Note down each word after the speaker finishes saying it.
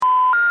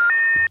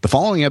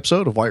following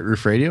episode of White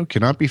Roof Radio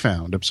cannot be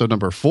found. Episode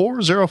number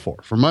 404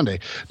 for Monday,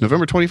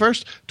 November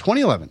 21st,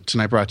 2011.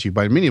 Tonight brought to you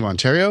by Mini of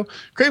Ontario,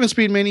 Craven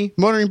Speed Mini,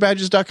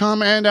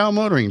 MotoringBadges.com, and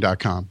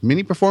OutMotoring.com.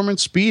 Mini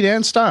performance, speed,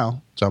 and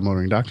style. It's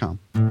OutMotoring.com.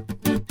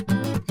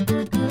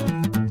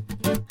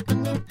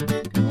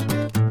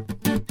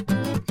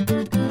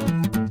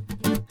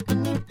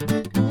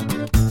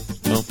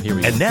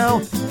 And now,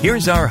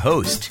 here's our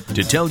host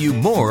to tell you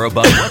more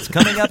about what's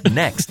coming up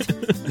next.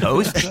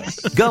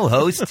 Host? Go,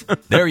 host.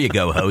 There you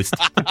go, host.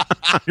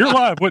 You're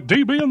live with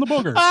DB and the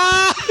Booger.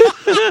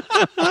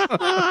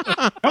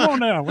 Come on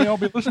now. We all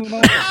be listening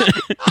to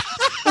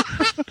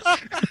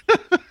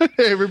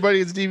Hey,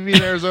 everybody, it's DB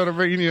in Arizona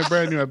bringing you a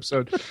brand new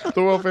episode.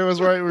 The world famous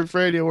White Roof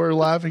Radio. We're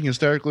laughing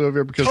hysterically over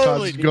here because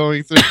Todd's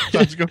going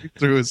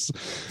through his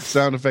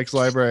sound effects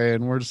library,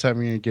 and we're just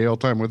having a gay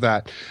old time with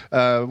that.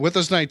 With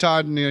us tonight,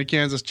 Todd in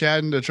Kansas,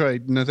 Chad in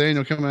Detroit,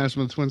 Nathaniel coming at us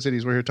from the Twin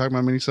Cities. We're here talking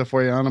about mini stuff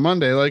for you on a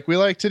Monday, like we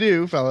like to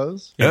do,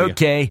 fellas.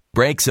 Okay,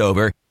 break's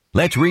over.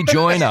 Let's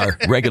rejoin our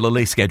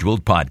regularly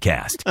scheduled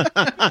podcast.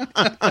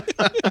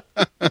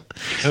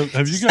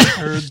 Have you guys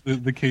heard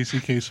the Casey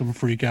Kasem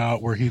freak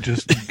out where he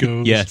just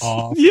goes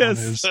off on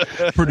his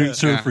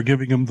producer for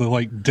giving him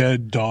the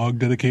dead dog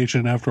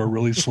dedication after a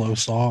really slow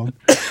song?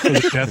 Or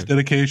the death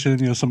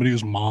dedication, somebody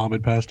whose mom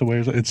had passed away.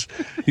 You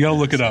gotta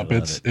look it up.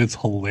 It's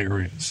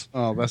hilarious.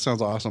 Oh, that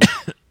sounds awesome.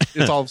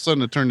 It's all of a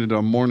sudden it turned into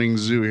a morning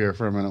zoo here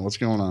for a minute. What's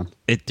going on?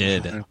 It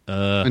did.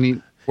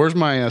 Where's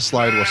my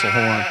slide whistle?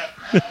 Hold on.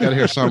 Got it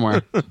here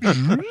somewhere.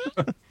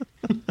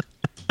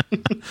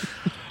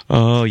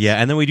 Oh, yeah.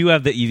 And then we do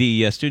have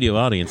the studio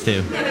audience,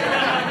 too.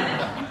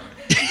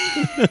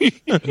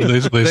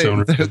 they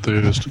sound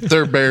enthused.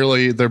 They're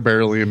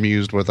barely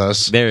amused with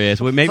us. There it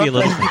is. Well, maybe a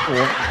little.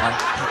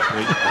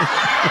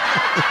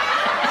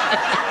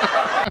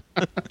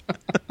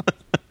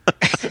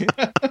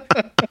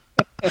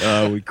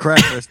 We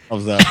crack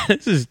ourselves up.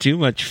 This is too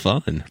much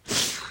fun.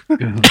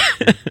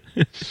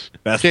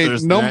 Okay,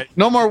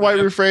 no more White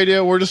Roof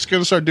Radio. We're just going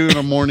to start doing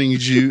a morning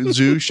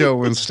zoo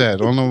show instead.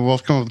 I don't know. We'll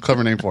come up with a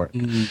clever name for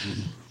it.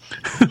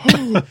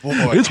 Oh,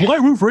 boy. It's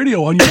White Roof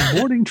Radio on your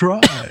morning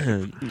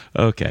drive.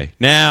 Okay.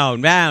 Now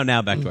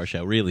back to our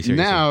show. Really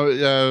seriously.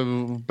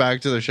 Now,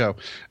 back to the show.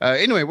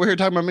 Anyway, we're here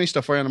talking about mini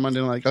stuff for you on a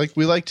Monday night, like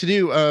we like to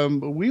do.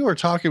 We were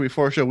talking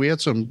before the show. We had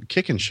some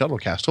kick and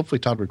shuttlecast. Hopefully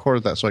Todd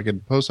recorded that so I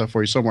could post that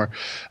for you somewhere.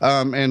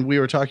 And we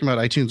were talking about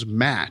iTunes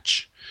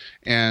Match.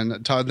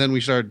 And Todd, then we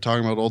started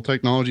talking about old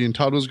technology, and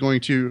Todd was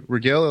going to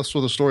regale us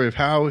with a story of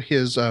how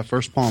his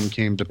first Palm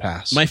came to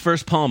pass. My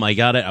first Palm, I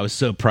got it. I was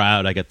so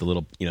proud. I got the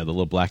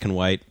little black and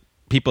white.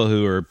 People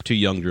who are too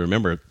young to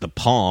remember the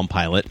Palm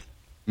Pilot.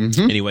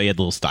 Mm-hmm. Anyway, you had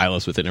the little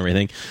stylus with it and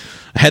everything.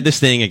 I had this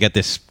thing. I got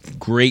this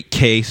great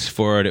case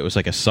for it. It was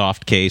like a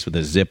soft case with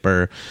a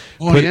zipper.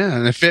 Oh,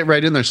 and it fit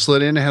right in there,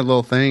 slid in. It had a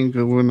little thing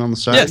going on the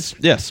side.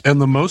 Yes.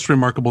 And the most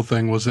remarkable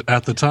thing was that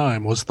at the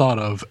time was thought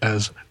of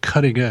as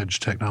cutting-edge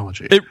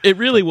technology. It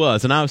really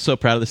was, and I was so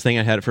proud of this thing.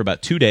 I had it for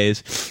about 2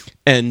 days,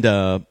 and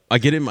I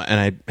get in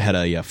and I had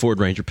a Ford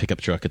Ranger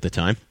pickup truck at the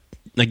time.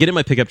 I get in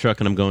my pickup truck,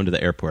 and I'm going to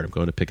the airport. I'm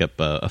going to pick up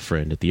a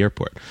friend at the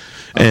airport.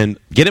 And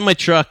get in my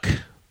truck.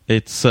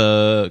 It's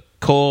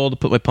cold.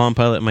 Put my Palm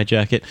Pilot in my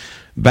jacket.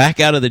 Back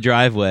out of the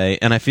driveway,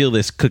 and I feel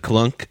this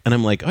clunk, and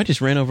I'm like, I just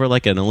ran over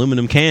like an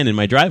aluminum can in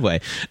my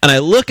driveway. And I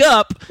look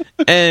up,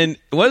 and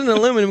it wasn't an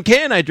aluminum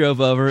can I drove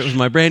over. It was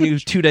my brand new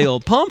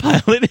 2-day-old Palm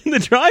Pilot in the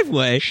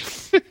driveway.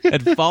 It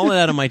had fallen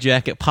out of my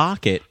jacket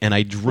pocket, and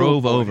I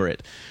drove over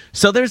it.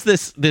 So there's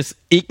this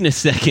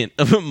ichnosecond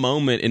of a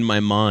moment in my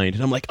mind,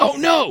 and I'm like, oh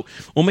no!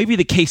 Well, maybe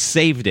the case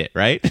saved it,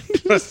 right?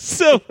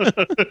 So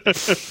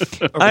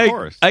of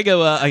course. I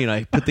go,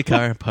 I put the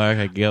car in park.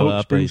 I go Hope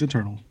up. springs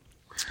eternal.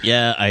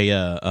 Yeah,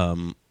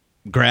 I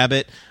grab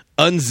it,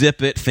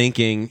 unzip it,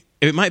 thinking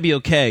it might be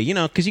okay,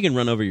 because you can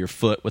run over your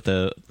foot with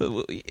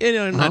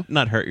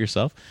not hurt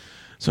yourself.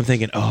 So I'm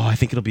thinking, I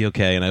think it'll be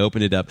okay. And I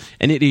opened it up,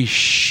 and it is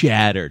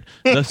shattered.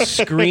 The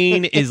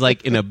screen is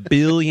like in a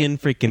billion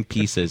freaking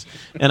pieces.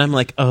 And I'm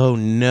like, oh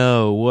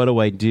no, what do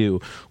I do?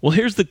 Well,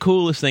 here's the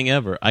coolest thing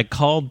ever. I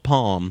called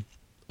Palm,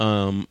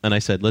 and I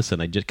said, listen,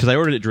 because I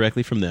ordered it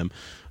directly from them.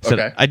 I said,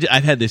 okay.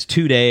 I've had this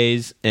 2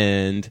 days,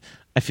 and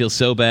I feel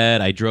so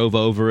bad. I drove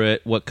over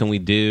it. What can we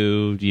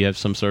do? Do you have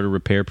some sort of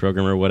repair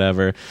program or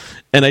whatever?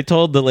 And I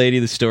told the lady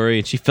the story,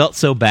 and she felt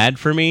so bad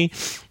for me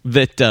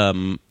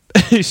that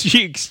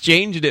she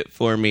exchanged it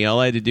for me.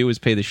 All I had to do was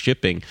pay the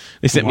shipping.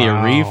 They sent me a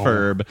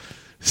refurb.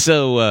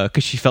 So,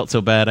 because she felt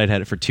so bad, I'd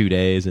had it for 2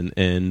 days,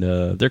 and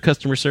their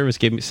customer service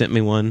sent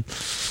me one.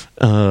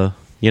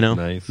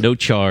 Nice. No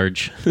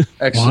charge.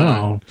 Excellent.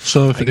 Wow.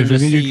 So if any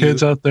of you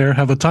kids out there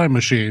have a time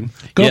machine,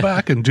 go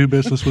back and do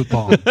business with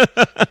Palm.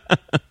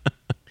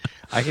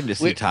 I can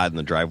just see Todd in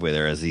the driveway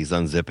there as he's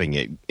unzipping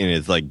it, and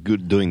it's like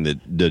doing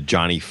the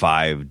Johnny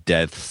Five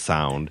death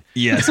sound.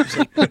 Yes.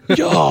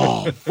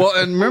 Well,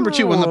 and remember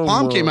too when the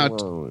Palm came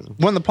out.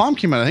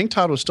 I think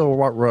Todd was still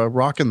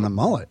rocking the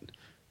mullet.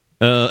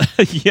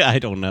 Yeah, I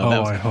don't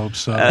know. I hope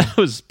so. That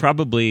was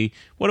probably,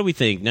 what do we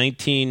think,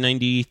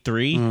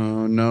 1993?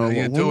 Oh, no. How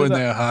you doing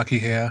there, hockey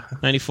hair?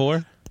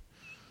 94?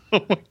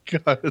 Oh my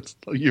god! It's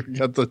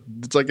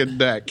like a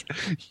deck.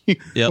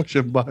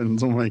 Pushing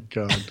buttons. Oh my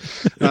god!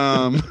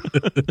 I'm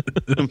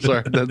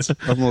sorry. I'm a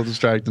little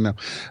distracted now.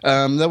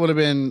 That would have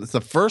been the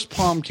first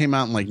Palm came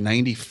out in like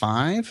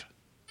 95.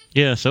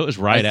 Yeah, so it was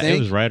right. It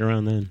was right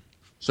around then.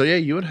 So yeah,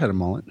 you would have had a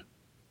mullet.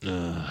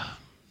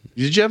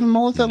 Did you have a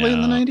mullet that late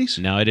in the 90s?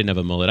 No, I didn't have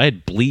a mullet. I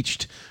had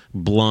bleached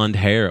blonde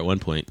hair at one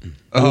point.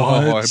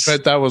 Oh, I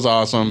bet that was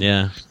awesome.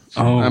 Yeah.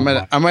 Oh, I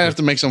might have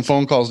to make some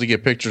phone calls to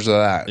get pictures of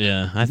that.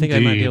 Yeah, I think I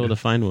might be able to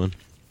find one.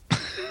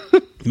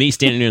 Me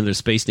standing near the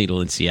Space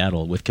Needle in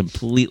Seattle with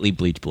completely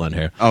bleached blonde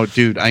hair. Oh,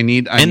 dude, I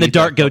need the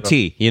dark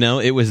goatee. You know,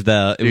 it was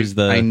the.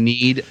 I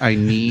need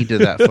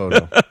that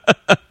photo.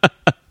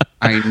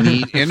 I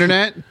need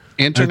internet.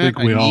 I think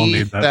we all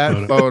need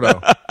that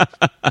photo.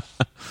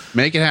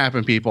 Make it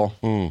happen, people.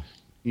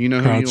 You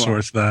know who you are.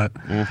 Crowdsource that.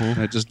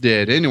 I just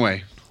did.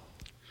 Anyway.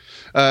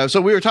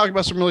 So we were talking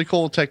about some really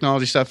cool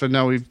technology stuff, and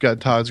now we've got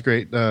Todd's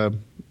great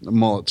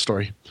mullet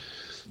story,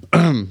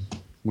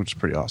 which is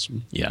pretty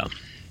awesome. Yeah.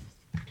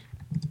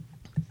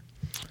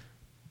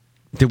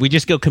 Did we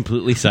just go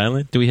completely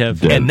silent? Do we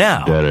have... And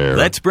now,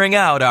 let's bring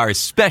out our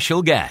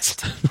special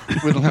guest.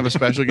 We don't have a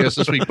special guest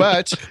this week,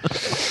 but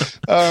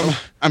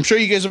I'm sure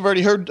you guys have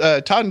already heard.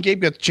 Todd and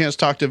Gabe got the chance to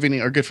talk to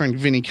our good friend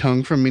Vinny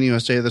Kung from Mini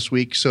USA this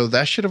week, so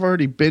that should have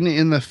already been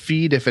in the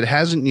feed. If it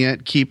hasn't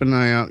yet, keep an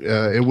eye out.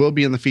 It will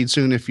be in the feed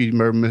soon if you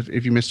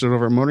missed it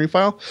over at Motoring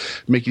File.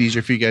 Make it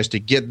easier for you guys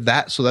to get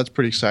that, so that's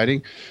pretty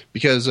exciting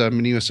because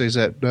Mini USA is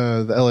at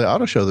the LA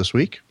Auto Show this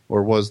week.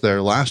 Or was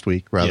there last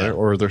week, rather,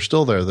 or they're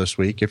still there this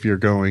week. If you're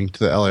going to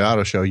the LA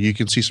Auto Show, you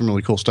can see some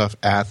really cool stuff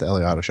at the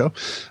LA Auto Show.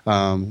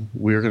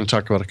 We're going to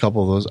talk about a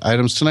couple of those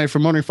items tonight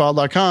from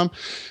MotoringFile.com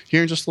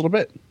here in just a little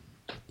bit.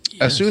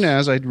 Yes. As soon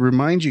as I'd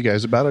remind you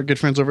guys about our good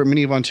friends over at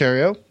Mini of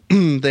Ontario.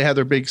 They had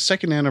their big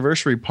second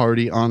anniversary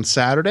party on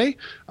Saturday.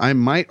 I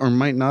might or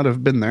might not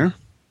have been there.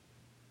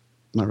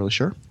 Not really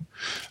sure.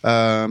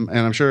 And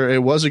I'm sure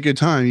it was a good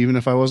time, even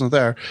if I wasn't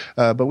there.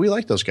 But we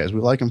like those guys. We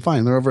like them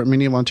fine. They're over at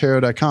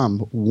miniofontario.com,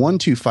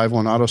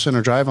 1251 Auto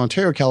Center Drive,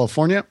 Ontario,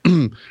 California.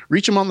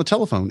 Reach them on the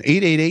telephone,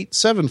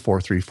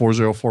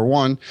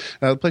 888-743-4041.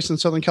 The place in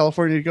Southern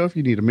California to go if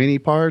you need a mini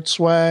part,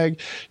 swag,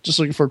 just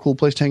looking for a cool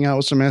place to hang out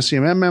with some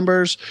SCMM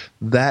members.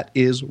 That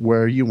is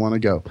where you want to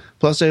go.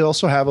 Plus, they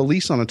also have a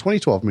lease on a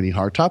 2012 Mini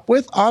hardtop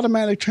with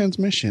automatic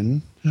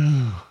transmission.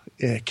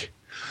 Ick.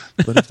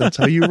 But if that's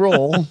how you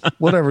roll,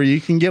 whatever, you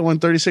can get one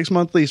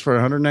 36-month lease for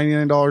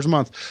 $199 a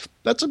month.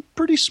 That's a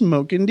pretty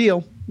smoking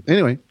deal.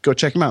 Anyway, go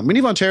check them out.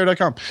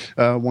 MiniVontario.com,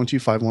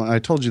 1251. I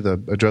told you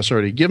the address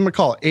already. Give them a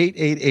call,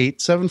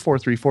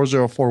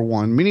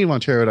 888-743-4041,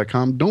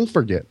 MiniVontario.com. Don't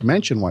forget,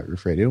 mention White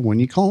Roof Radio when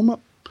you call them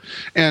up.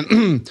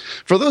 And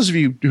for those of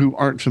you who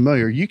aren't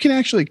familiar, you can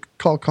actually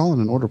call Colin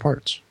and order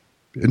parts,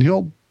 and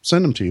he'll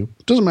send them to you.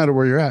 Doesn't matter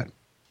where you're at.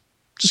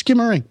 Just give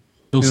him a ring.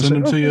 He'll send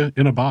them to you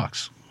in a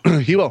box.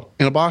 He will.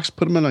 In a box,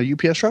 put them in a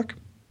UPS truck.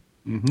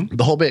 Mm-hmm.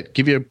 The whole bit.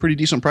 Give you a pretty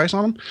decent price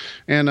on them,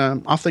 and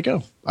off they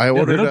go. I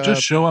ordered. They don't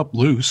just show up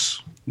loose,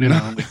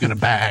 like in a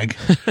bag.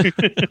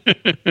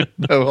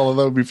 Although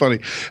that would be funny.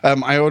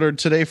 I ordered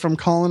today from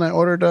Colin. I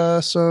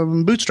ordered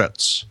some boot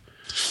struts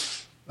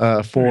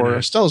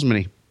for Stella's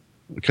Mini.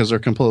 Because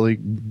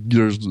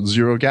there's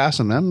zero gas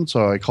in them.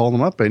 So I called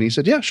him up and he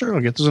said, yeah, sure,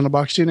 I'll get those in a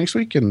box to you next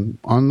week and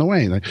on the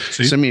way. And they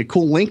sent me a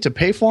cool link to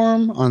pay for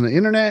them on the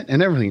internet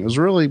and everything. It was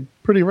really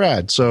pretty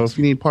rad. So if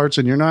you need parts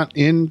and you're not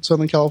in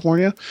Southern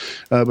California,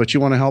 but you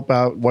want to help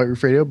out White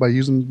Roof Radio by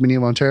using Mini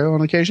of Ontario on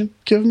occasion,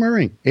 give them a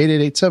ring.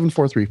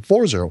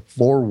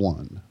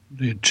 888-743-4041.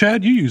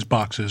 Chad, you use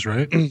boxes,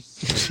 right?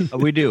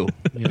 We do.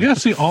 Yeah,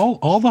 see,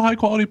 all the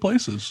high-quality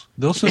places,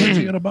 they'll send it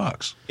to you in a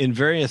box. In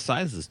various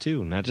sizes,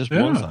 too, not just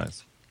one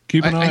size.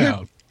 Keep an eye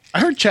out. I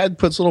heard Chad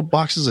puts little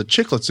boxes of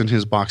chiclets in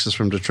his boxes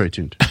from Detroit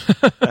Tuned.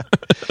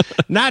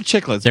 Not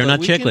chiclets. They're not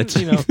chiclets.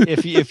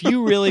 If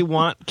you really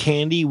want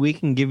candy, we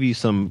can give you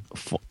some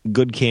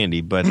good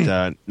candy, but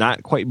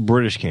not quite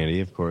British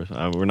candy, of course.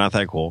 We're not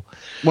that cool.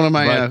 One of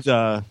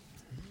my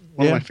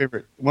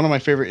one of my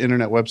favorite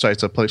internet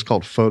websites, a place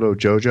called Photo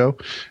Jojo,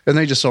 and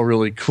they just sell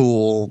really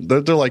cool.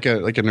 They're like a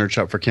nerd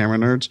shop for camera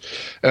nerds,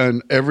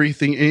 and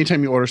everything.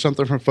 Anytime you order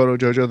something from Photo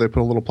Jojo, they put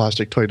a little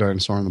plastic toy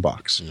dinosaur in the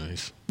box.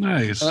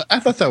 Nice. I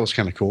thought that was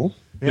kind of cool.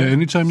 Yeah,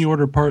 anytime you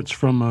order parts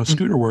from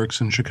Scooter Works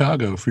in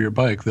Chicago for your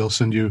bike, they'll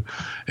send you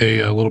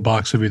a little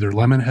box of either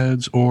lemon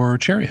heads or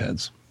cherry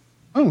heads.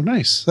 Oh,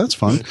 nice. That's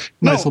fun.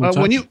 Nice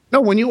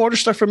when you order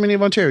stuff from Mini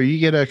of Ontario, you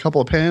get a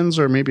couple of pens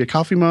or maybe a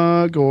coffee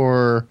mug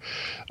or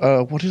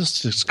what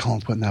else does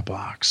Colin put in that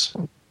box?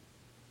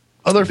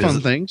 Other fun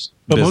things.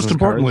 But most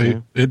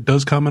importantly, it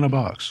does come in a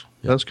box.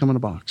 It does come in a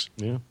box.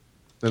 Yeah.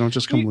 They don't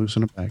just come loose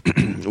in a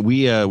bag.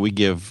 We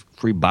give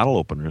free bottle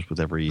openers with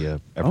every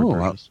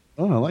purchase.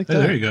 Oh, I like that.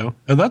 Hey, there you go.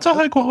 And that's a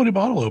high quality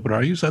bottle opener.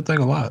 I use that thing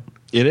a lot.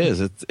 It is.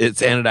 It's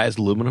anodized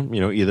aluminum,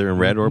 either in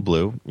red or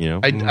blue,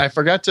 I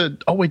forgot to.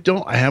 Oh wait,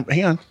 don't.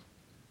 Hang on.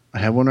 I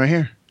have one right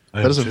here.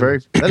 That is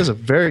a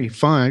very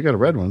fine. I got a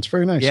red one. It's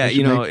very nice. Yeah,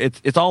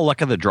 it's all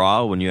luck of the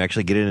draw when you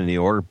actually get it in the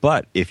order.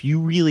 But if you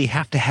really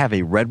have to have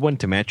a red one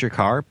to match your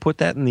car, put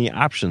that in the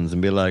options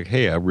and be like,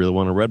 hey, I really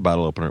want a red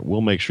bottle opener.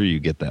 We'll make sure you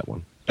get that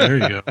one. There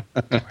you go.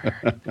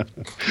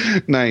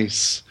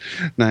 Nice.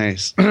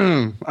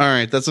 All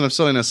right, that's enough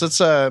silliness. Let's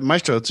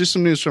Maestro, let's do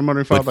some news from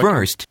Motoring File. But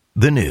first,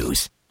 the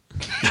news.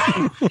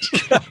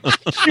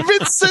 You've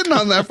been sitting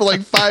on that for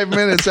like 5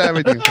 minutes,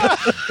 haven't you?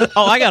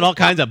 Oh, I got all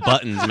kinds of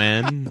buttons,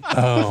 man.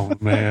 Oh,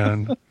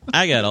 man.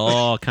 I got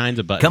all kinds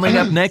of buttons. Coming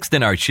up next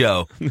in our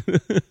show.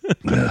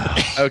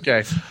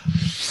 Okay.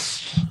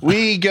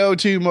 We go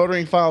to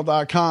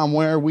motoringfile.com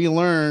where we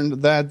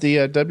learned that the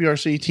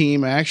WRC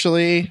team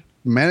actually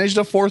managed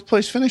a 4th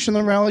place finish in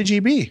the Rally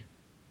GB.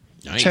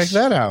 Nice. Check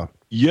that out.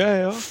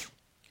 Yeah.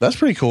 That's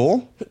pretty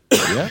cool.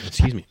 Yeah.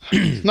 Excuse me.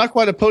 Not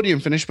quite a podium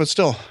finish, but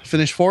still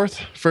finished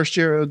 4th. First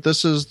year.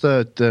 This is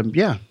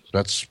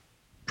that's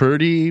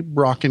pretty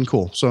rockin'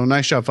 cool. So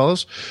nice job,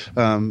 fellas.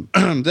 The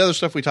other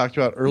stuff we talked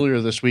about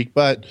earlier this week,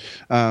 but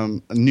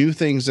new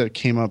things that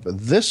came up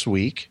this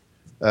week.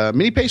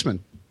 Mini Paceman.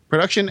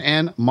 Production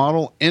and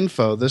model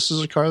info. This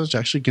is a car that's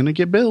actually going to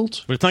get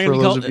built. But it's not for going to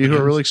be those called, of you who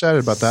are really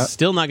excited about that.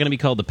 Still not going to be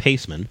called the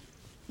Paceman.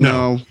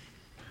 No.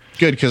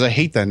 Good, because I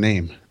hate that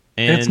name.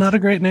 And, It's not a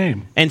great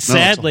name. And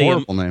sadly, it's a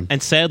horrible name.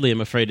 And sadly,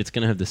 I'm afraid it's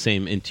going to have the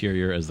same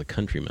interior as the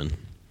Countryman.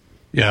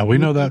 Yeah, we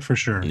know that for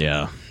sure.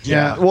 Yeah.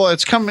 Yeah. Well,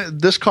 it's coming.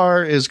 This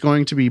car is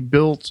going to be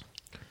built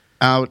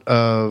out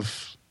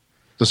of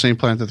the same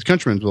plant that the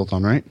Countryman's built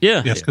on, right?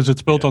 Yeah. Yes, because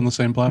it's built on the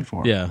same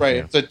platform. Yeah. Right.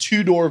 It's a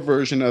 2-door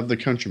version of the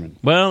Countryman.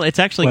 Well, it's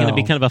actually going to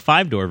be Well- kind of a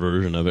 5-door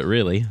version of it,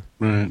 really.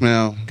 Right.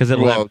 Well, Because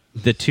it'll have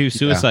the 2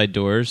 suicide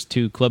doors,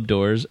 2 club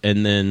doors,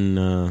 and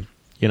then,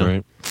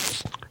 right.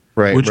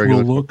 Which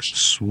regular. will look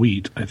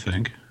sweet, I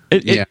think.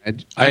 I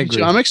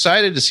agree. I'm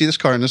excited to see this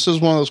car, and this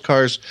is one of those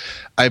cars.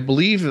 I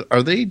believe.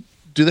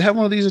 Do they have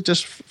one of these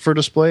just for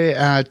display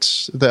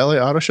at the LA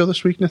Auto Show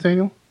this week,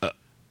 Nathaniel?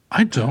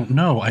 I don't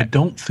know. I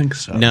don't think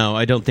so. No,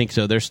 I don't think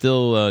so. They're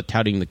still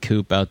touting the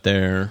coupe out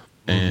there.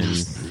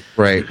 And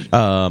Right.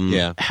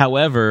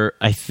 however,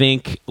 I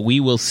think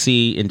we will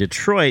see in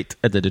Detroit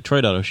at the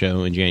Detroit Auto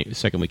Show in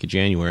second week of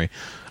January,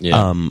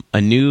 a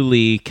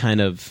newly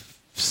kind of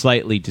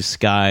slightly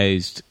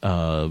disguised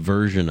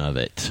version of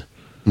it.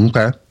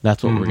 Okay.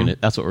 That's what we're gonna.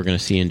 That's what we're gonna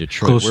see in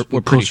Detroit. We're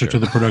pretty closer sure. to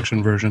the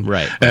production version,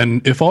 Right.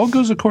 And if all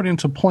goes according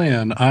to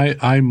plan,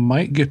 I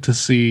might get to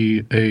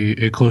see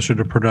a closer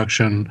to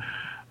production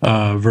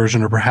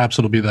version, or perhaps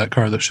it'll be that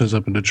car that shows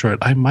up in Detroit.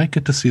 I might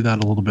get to see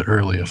that a little bit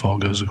early if all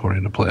goes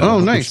according to plan. Oh,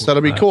 I'm nice. looking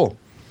That'll be forward cool.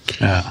 to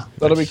that. Yeah.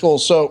 That'll be cool.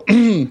 So,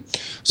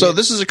 so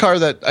this is a car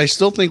that I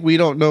still think we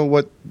don't know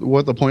what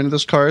the point of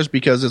this car is,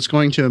 because it's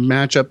going to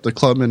match up the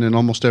Clubman in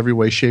almost every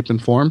way, shape,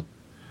 and form.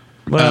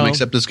 Well,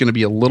 Except it's going to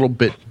be a little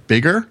bit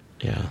bigger,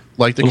 yeah.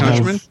 like the It'll have-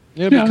 Countryman,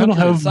 it'll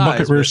have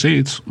bucket rear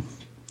seats.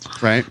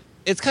 right?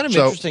 It's kind of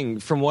So- interesting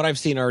from what I've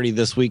seen already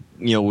this week,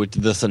 with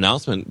this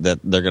announcement that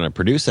they're going to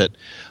produce it.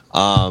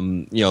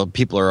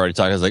 People are already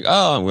talking. It's like,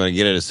 oh, I'm going to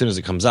get it as soon as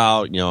it comes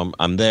out.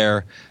 I'm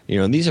there.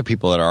 And these are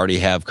people that already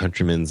have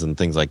Countrymans and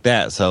things like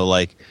that. So,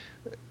 like,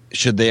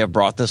 should they have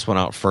brought this one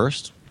out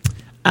first?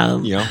 I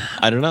don't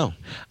know.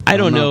 I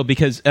don't know,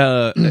 because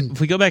if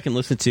we go back and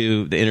listen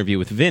to the interview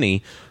with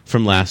Vinny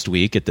from last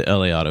week at the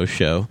LA Auto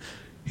Show,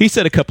 he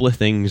said a couple of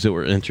things that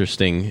were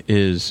interesting.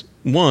 Is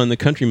one, the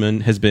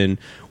Countryman has been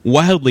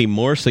wildly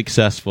more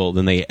successful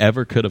than they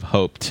ever could have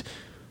hoped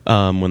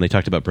when they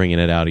talked about bringing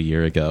it out a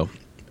year ago.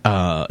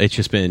 It's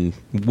just been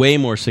way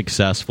more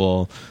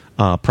successful,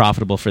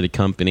 profitable for the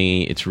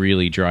company. It's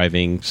really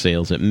driving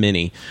sales at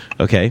Mini.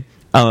 Okay.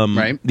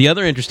 Right. The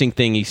other interesting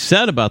thing he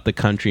said about the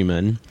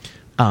Countryman,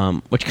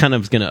 which kind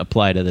of is going to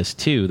apply to this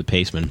too, the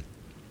Paceman,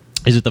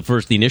 is that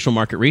the initial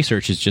market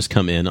research has just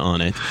come in on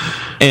it.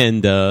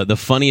 And the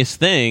funniest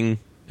thing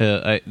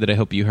that I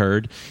hope you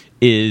heard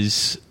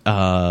is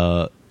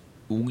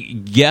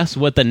guess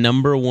what the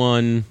number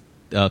one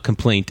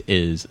complaint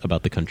is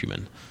about the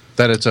Countryman.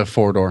 That it's a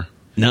 4-door.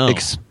 No.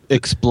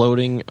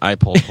 Exploding eye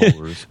pole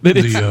holders.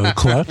 The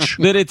clutch.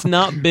 That it's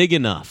not big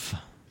enough.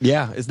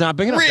 Yeah, it's not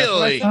big enough.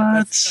 Really?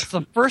 That's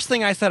the first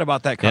thing I said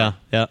about that car.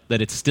 Yeah,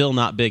 that it's still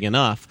not big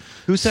enough.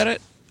 Who said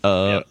it?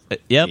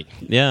 Yep.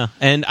 Yeah.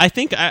 And I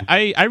think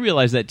I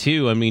realized that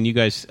too. I mean, you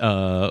guys,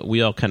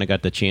 we all kind of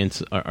got the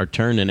chance, our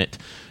turn in it,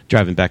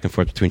 driving back and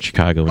forth between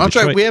Chicago and That's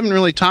Detroit. right. We haven't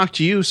really talked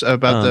to you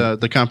about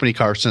the company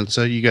car since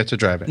you got to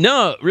drive it.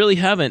 No, really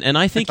haven't. And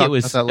I think it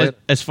was,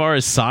 as far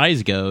as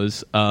size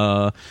goes,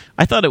 I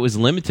thought it was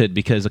limited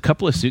because a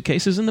couple of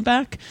suitcases in the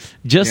back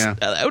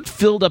it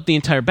filled up the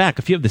entire back.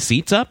 If you have the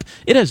seats up,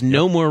 it has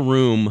no more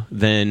room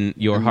than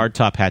your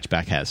hardtop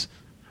hatchback has.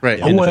 Right.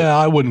 Well,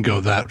 I wouldn't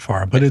go that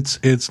far, but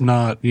it's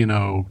not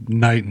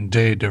night and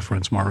day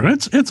difference more.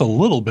 It's a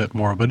little bit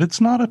more, but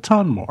it's not a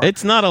ton more.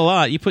 It's not a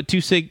lot. You put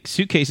 2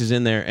 suitcases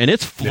in there, and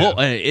it's full.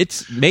 Yeah.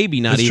 It's maybe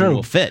not It's even true.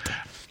 will fit.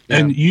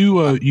 And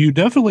you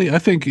definitely, I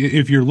think,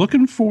 if you're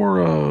looking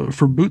for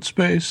boot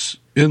space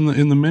in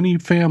the Mini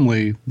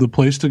family, the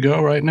place to go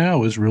right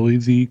now is really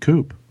the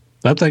coupe.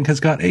 That thing has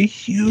got a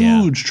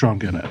huge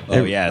trunk in it.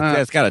 Oh, yeah.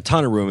 It's got a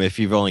ton of room if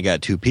you've only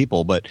got two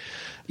people. But,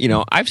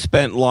 I've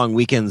spent long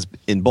weekends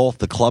in both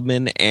the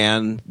Clubman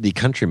and the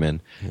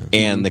Countryman. Mm-hmm.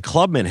 And the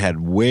Clubman had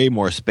way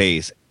more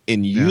space,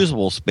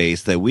 usable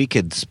space, that we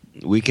could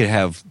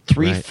have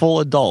three full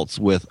adults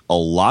with a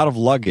lot of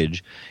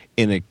luggage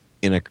in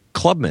a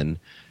Clubman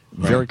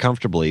very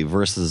comfortably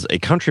versus a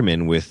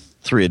Countryman with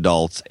 3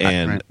 adults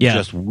and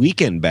just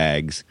weekend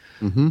bags,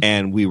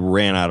 and we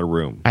ran out of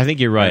room. I think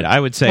you're right. I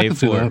would say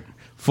so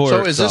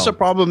is this a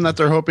problem that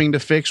they're hoping to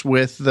fix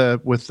with the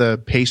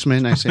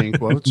Paceman? I say in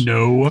quotes.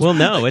 No. Well,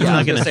 no, it's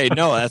not going to say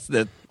no. It's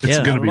going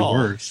to be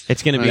worse.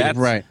 It's going to be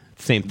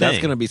same thing. That's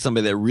going to be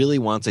somebody that really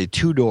wants a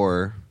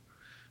 2-door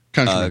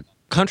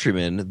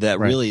Countryman that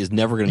really is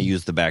never going to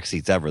use the back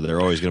seats ever. They're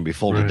always going to be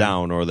folded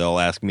down, or they'll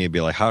ask me to be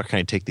like, how can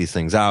I take these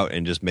things out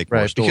and just make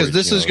more storage? Because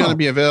this is going to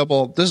be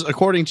available. This,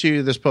 according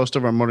to this post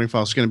of our motoring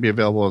file, is going to be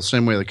available the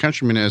same way the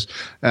Countryman is,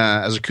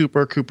 as a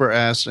Cooper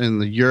S. In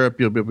the Europe,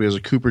 you'll be able to as a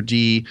Cooper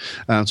D.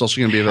 It's also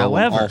going to be available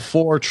in all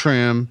 4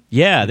 trim.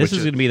 Yeah, this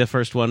is going to be the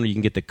first one where you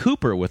can get the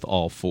Cooper with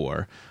all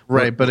 4.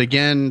 Right, but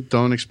again,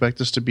 don't expect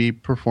this to be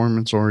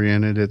performance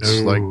oriented.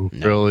 It's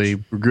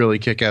really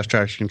kick-ass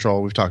traction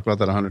control. We've talked about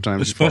that 100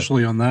 times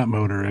Especially on that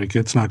motor,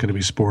 it's not going to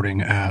be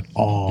sporting at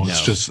all. No.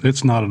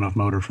 It's not enough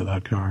motor for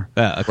that car.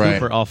 A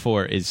Cooper all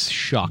 4 is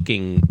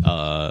shocking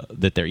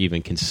that they're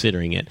even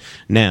considering it.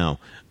 Now,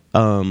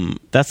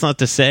 that's not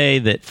to say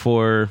that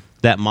for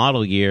that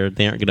model year,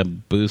 they aren't going to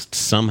boost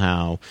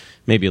somehow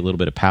maybe a little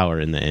bit of power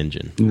in the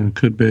engine. Yeah, it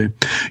could be.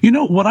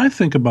 What I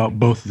think about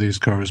both of these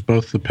cars,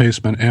 both the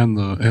Paceman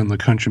and the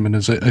Countryman,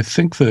 is I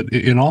think that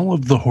in all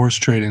of the horse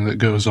trading that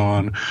goes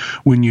on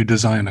when you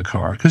design a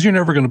car, because you're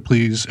never going to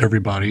please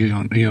everybody. You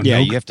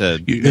have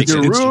to.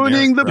 You're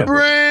ruining the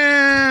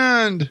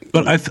brand.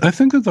 But I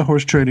think that the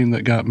horse trading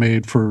that got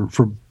made for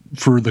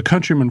the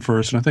Countryman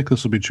first, and I think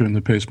this will be true in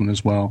the Paceman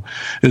as well,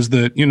 is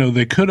that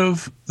they could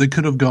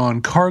have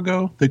gone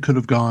cargo, they could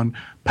have gone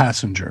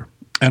passenger,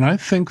 and I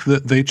think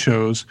that they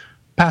chose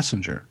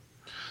passenger.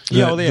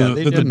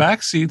 The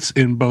back seats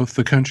in both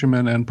the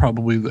Countryman and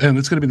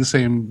it's going to be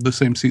the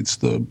same seats,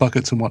 the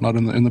buckets and whatnot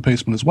in the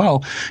Paceman as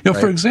well.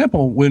 For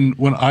example,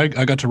 when I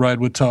got to ride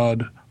with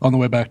Todd on the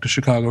way back to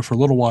Chicago for a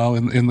little while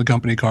in the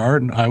company car,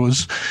 and I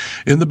was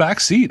in the back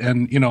seat,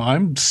 and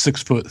I'm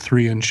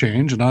 6'3" and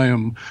change, and I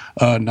am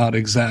not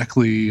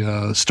exactly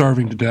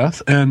starving to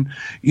death, and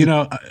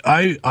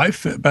I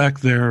fit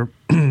back there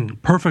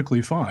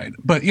perfectly fine.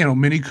 But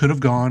many could have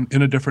gone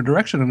in a different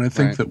direction, and I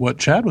think that what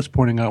Chad was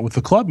pointing out with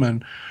the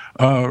Clubman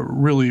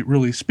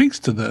really speaks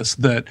to this.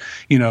 That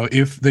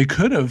if they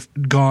could have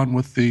gone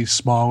with the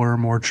smaller,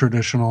 more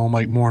traditional,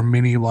 more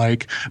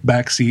mini-like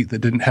back seat that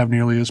didn't have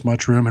nearly as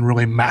much room and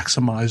really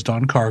maximized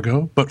on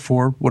cargo, but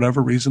for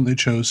whatever reason they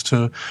chose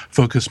to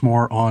focus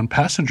more on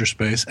passenger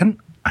space, and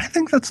I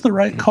think that's the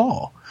right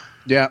call.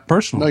 Yeah,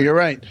 personally. No, you're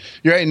right.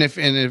 You're right.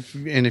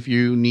 And if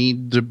you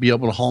need to be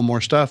able to haul more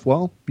stuff,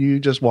 well, you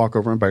just walk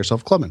over and buy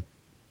yourself a Clubman.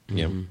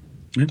 Yeah.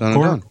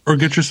 Or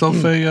get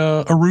yourself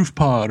a roof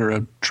pod or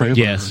a trailer.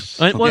 Yes.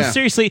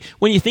 Seriously,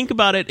 when you think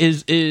about it,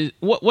 is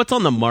what's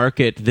on the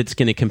market that's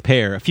going to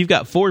compare? If you've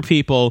got 4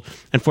 people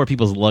and 4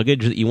 people's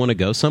luggage that you want to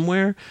go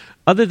somewhere,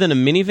 other than a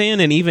minivan,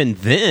 and even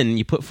then,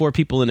 you put 4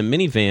 people in a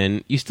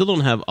minivan, you still don't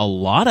have a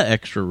lot of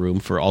extra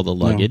room for all the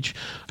luggage.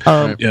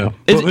 No.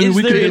 Is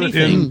we there could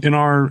anything in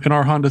our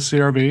Honda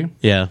CRV?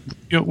 Yeah,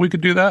 we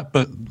could do that,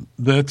 but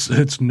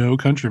it's no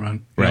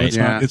Countryman. Right?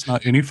 It's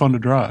not any fun to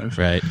drive.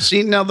 Right.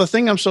 See, now the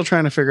thing I'm still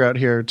trying to figure out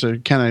here to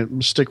kind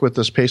of stick with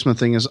this Paceman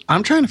thing is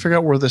I'm trying to figure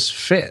out where this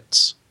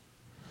fits.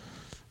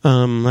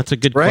 That's a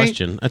good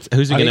question.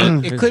 Who's it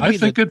going to? It could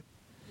be.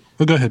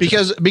 Go ahead.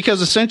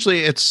 Because essentially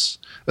it's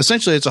a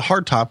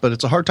hardtop, but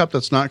it's a hardtop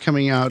that's not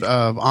coming out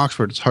of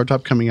Oxford. It's a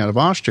hardtop coming out of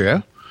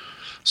Austria.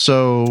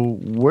 So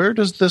where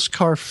does this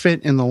car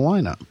fit in the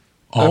lineup?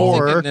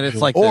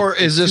 Or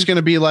is this going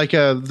to be like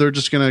they're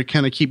just going to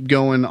kind of keep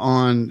going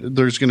on?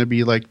 There's going to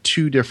be like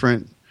 2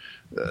 different,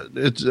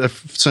 it's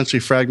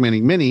essentially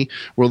fragmenting Mini,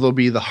 where there'll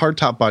be the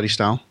hardtop body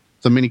style,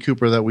 the Mini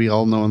Cooper that we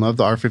all know and love,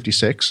 the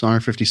R56,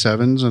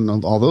 R57s,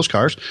 and all those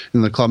cars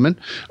in the Clubman,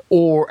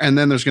 and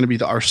then there's going to be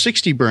the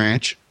R60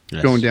 branch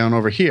going down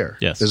over here.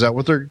 Yes. Is that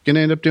what they're going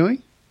to end up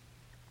doing?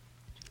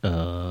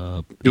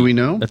 Do we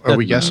know? Are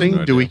we guessing?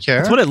 No, do we care?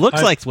 That's what it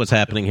looks like. What's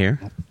happening here?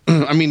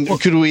 I mean,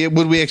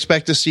 would we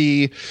expect to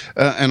see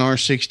an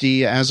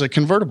R60 as a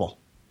convertible,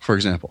 for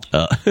example,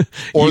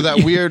 or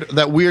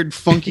that weird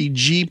funky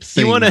Jeep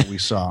thing that we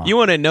saw? You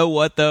want to know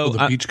what though?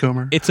 The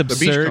Beachcomber. It's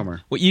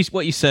absurd. What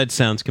you said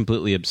sounds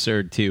completely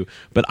absurd too.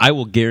 But I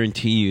will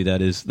guarantee you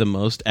that is the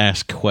most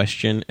asked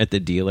question at the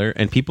dealer,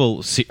 and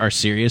people are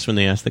serious when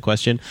they ask the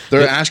question.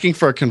 They're asking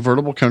for a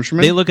convertible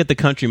Countryman. They look at the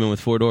Countryman with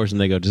 4 doors and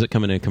they go, "Does it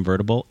come in a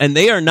convertible?" And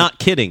they are not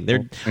kidding.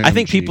 I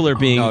think people are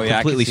being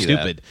completely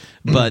stupid,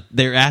 but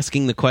they're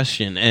asking the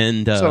question.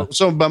 And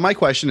but my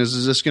question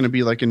is this going to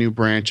be like a new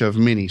branch of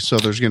Mini? So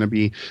there's going to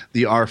be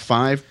the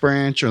R5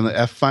 branch or the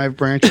F5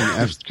 branch when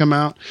the F's come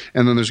out,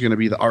 and then there's going to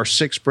be the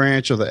R6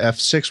 branch or the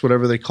F6,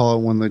 whatever they call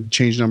it when they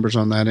change numbers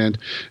on that end.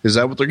 Is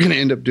that what they're going to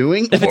end up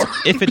doing? Is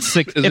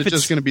it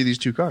just going to be these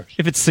two cars?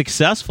 If it's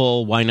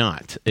successful, why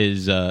not?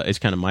 Is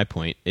kind of my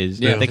point. Is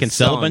they can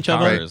sell a bunch of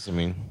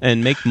them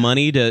and make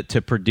money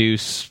to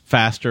produce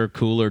faster,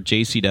 cooler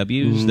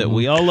JCWs that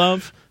we all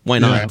love. Why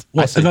not? Yeah.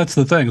 Well, and that's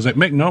the thing. Is like,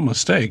 make no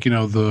mistake.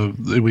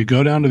 We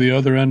go down to the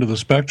other end of the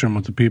spectrum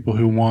with the people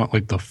who want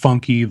like the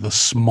funky, the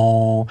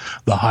small,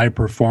 the high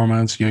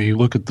performance. You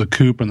look at the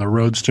coupe and the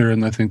roadster,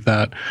 and I think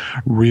that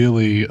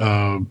really,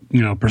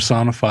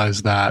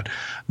 personifies that.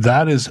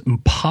 That is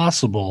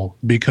impossible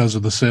because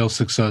of the sales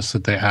success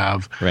that they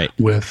have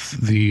with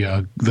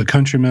the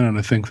Countryman, and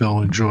I think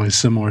they'll enjoy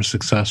similar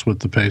success with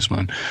the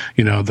Paceman.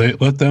 They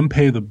let them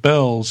pay the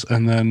bills,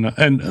 and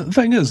the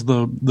thing is,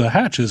 the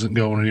hatch isn't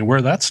going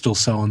anywhere. That's still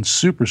selling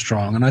super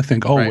strong, and I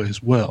think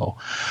always will.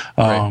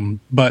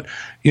 But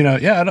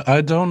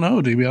I don't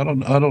know, DB.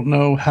 I don't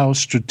know how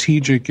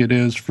strategic it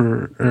is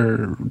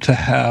to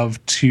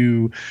have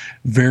two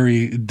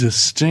very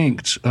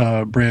distinct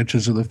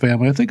branches of the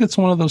family. I think it's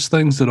one of those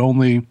things that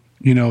only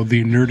the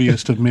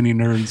nerdiest of many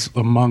nerds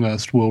among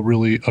us will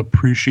really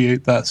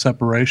appreciate that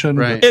separation.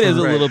 Right. It is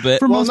a little bit.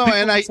 For most people,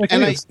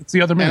 it's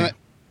the other man.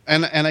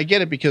 And I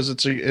get it because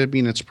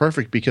it's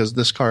perfect because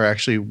this car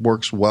actually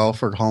works well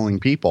for hauling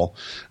people.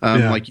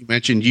 Like you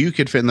mentioned, you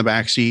could fit in the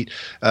back seat.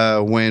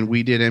 When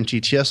we did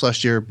MTTS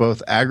last year,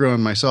 both Agro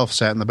and myself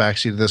sat in the back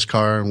seat of this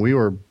car, and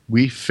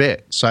we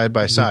fit side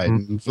by side.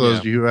 Mm-hmm. And for those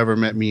of you who ever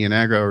met me and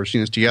Agro or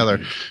seen us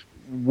together,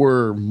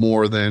 we're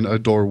more than a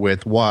door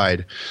width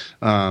wide,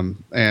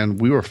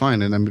 and we were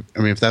fine. And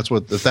if that's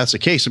the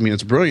case,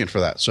 it's brilliant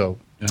for that. So.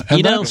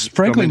 And that's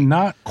frankly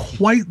not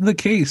quite the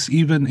case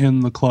even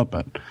in the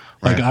Clubman.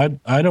 Like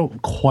I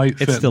don't quite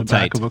fit in the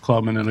back of a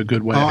Clubman in a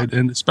good way,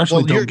 and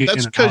especially don't get in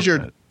and out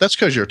of it. That's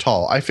because you're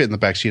tall. I fit in the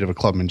back seat of a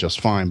Clubman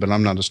just fine, but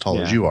I'm not as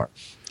tall as you are.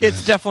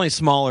 It's definitely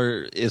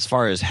smaller as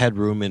far as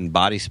headroom and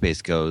body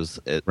space goes,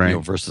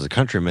 versus a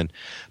Countryman.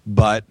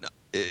 But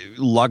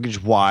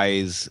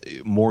luggage-wise,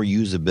 more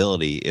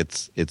usability,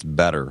 it's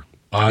better.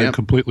 I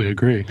completely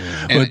agree.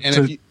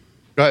 Yeah.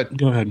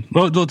 Go ahead.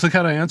 Well, to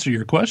kind of answer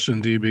your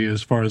question, DB,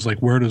 as far as like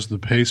where does the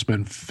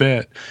Paceman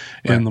fit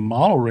in the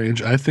model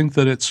range, I think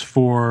that it's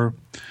for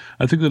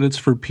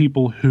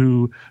people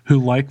who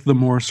like the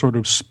more sort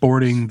of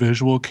sporting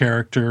visual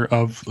character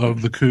of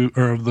the coupe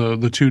or of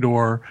the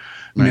two-door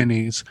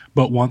minis,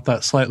 but want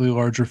that slightly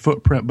larger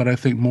footprint. But I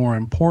think more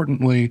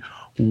importantly,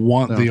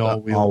 want the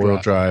all-wheel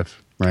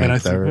drive. Right. And I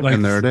think,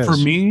 and there it is. For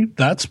me,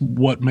 that's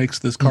what makes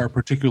this car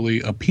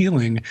particularly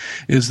appealing,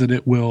 is that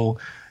it will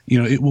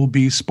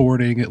be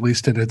sporting, at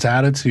least in its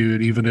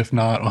attitude, even if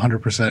not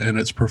 100% in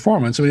its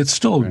performance. It'd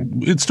still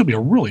be a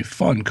really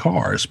fun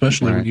car,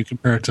 especially when you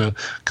compare it to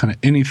kind of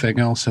anything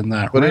else in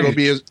that. But range.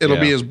 it'll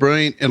be as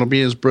brilliant. It'll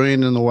be as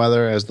brilliant in the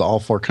weather as the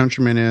All-4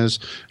 Countryman is,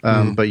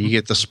 but you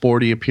get the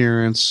sporty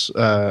appearance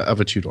of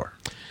a two-door.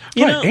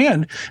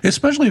 And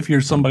especially if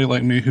you're somebody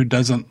like me who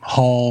doesn't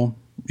haul,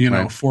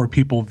 for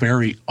people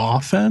very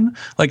often.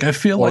 Like I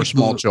feel like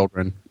small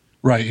children.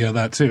 Right, yeah,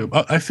 that too.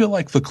 I feel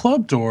like the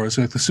club doors,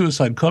 like the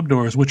Suicide Club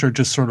doors, which are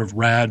just sort of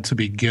rad to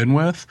begin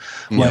with,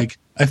 like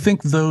I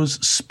think those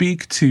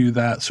speak to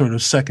that sort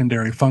of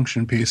secondary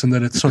function piece, and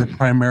that it's sort of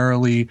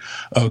primarily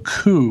a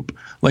coupe.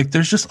 Like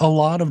there's just a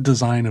lot of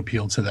design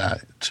appeal to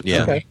that.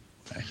 Yeah. Okay.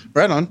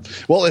 Right on.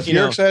 Well, if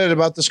you're excited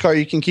about this car,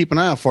 you can keep an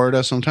eye out for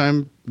it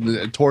sometime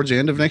towards the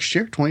end of next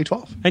year,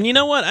 2012. And you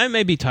know what? I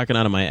may be talking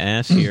out of my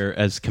ass here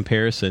as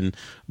comparison,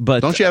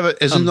 but don't you have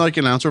isn't like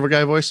an announcer of a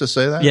guy voice to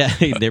say that? Yeah,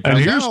 they're and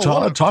here's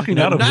Todd talking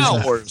out of his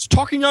ass.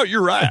 Talking out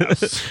your ass.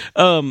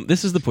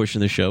 This is the portion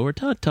of the show where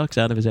Todd talks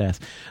out of his ass.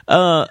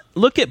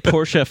 Look at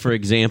Porsche, for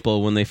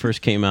example, when they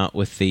first came out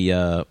with the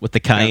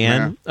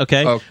Cayenne.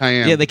 Okay,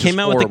 Cayenne. Yeah, they came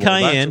out with the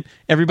Cayenne.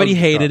 Everybody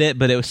hated it,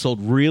 but it was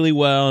sold really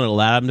well and it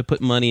allowed them to put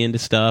money into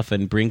stuff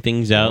and bring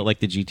things out like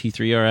the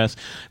GT3 RS.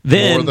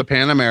 Or the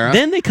Panamera.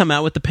 Then they come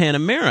out with the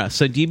Panamera.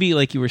 So DB,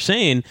 like you were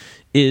saying,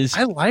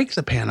 I like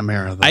the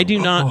Panamera though. I do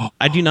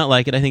not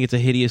like it. I think it's a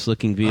hideous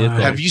looking vehicle.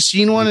 Have you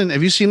seen one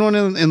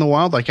in the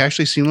wild? Like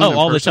actually seen one?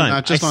 All person, the time,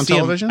 not just on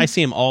television. I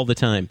see them all the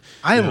time.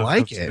 I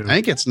like it. I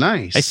think it's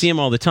nice. I see them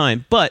all the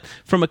time. But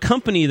from a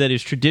company that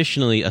is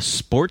traditionally a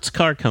sports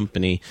car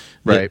company,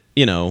 that,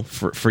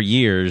 for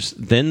years,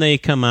 then they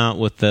come out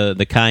with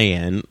the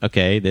Cayenne.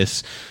 Okay,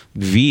 this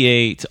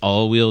V8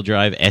 all-wheel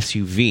drive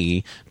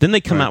SUV. Then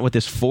they come out with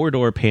this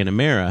 4-door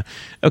Panamera.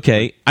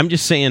 Okay, I'm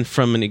just saying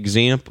from an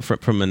example,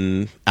 from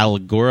an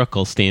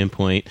allegorical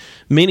standpoint,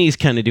 Mini's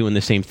kind of doing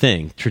the same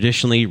thing.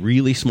 Traditionally,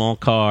 really small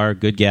car,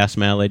 good gas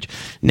mileage.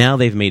 Now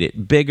they've made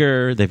it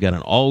bigger. They've got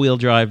an all-wheel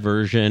drive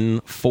version,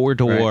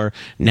 4-door. Right.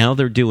 Now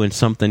they're doing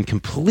something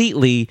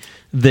completely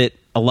that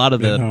a lot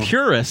of the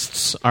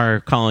purists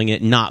are calling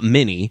it not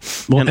Mini.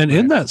 Well, and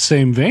in that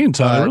same vein,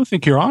 Todd, I really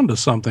think you're onto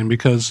something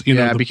because,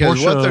 because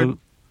Porsche, what they're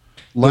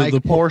like the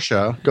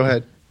Porsche. Go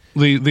ahead.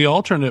 The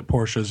alternate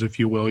Porsches, if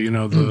you will,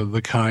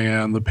 the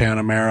Cayenne, the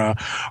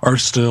Panamera, are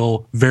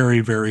still very,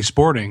 very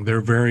sporting.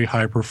 They're very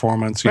high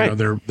performance.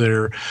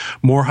 They're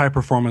more high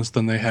performance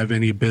than they have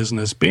any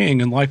business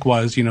being. And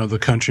likewise, the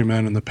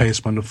Countryman and the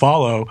Paceman to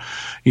follow,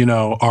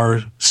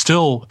 are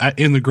still,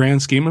 in the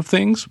grand scheme of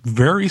things,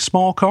 very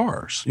small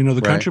cars.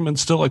 The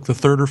Countryman's still like the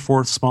third or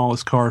fourth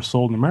smallest car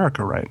sold in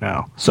America right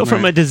now. So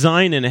from a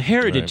design and a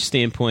heritage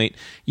standpoint,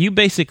 you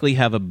basically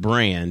have a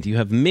brand. You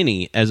have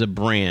Mini as a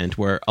brand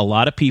where a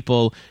lot of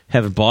people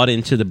have bought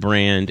into the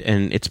brand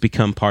and it's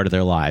become part of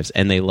their lives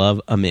and they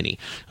love a Mini.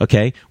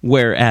 Okay,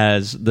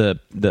 whereas the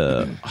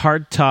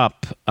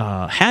hardtop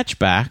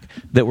hatchback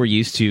that we're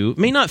used to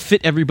may not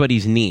fit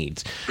everybody's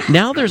needs.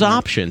 Now there's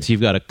options.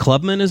 You've got a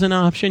Clubman as an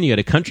option. You got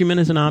a Countryman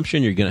as an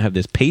option. You're going to have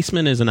this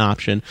Paceman as an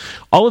option.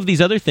 All of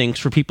these other things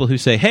for people who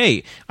say,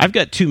 "Hey, I've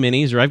got 2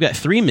 Minis or I've got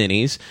 3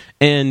 Minis,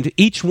 and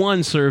each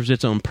one serves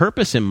its own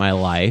purpose in my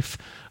life."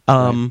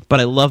 But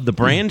I love the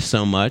brand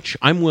so much,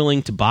 I'm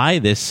willing to buy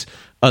this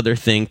other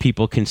thing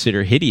people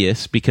consider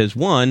hideous because,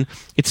 one,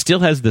 it still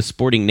has the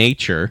sporting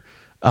nature,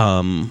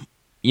 kind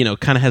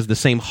of has the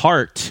same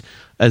heart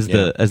as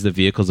the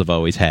vehicles have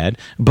always had,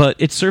 but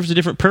it serves a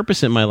different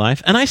purpose in my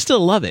life, and I still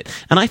love it.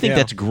 And I think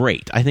that's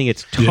great. I think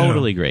it's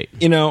totally great.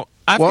 Go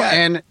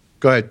ahead.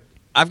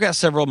 I've got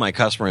several of my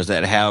customers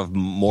that have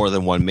more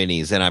than one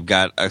Minis, and I've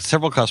got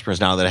several customers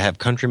now that have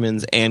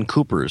Countrymans and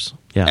Coopers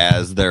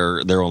as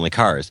their only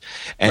cars,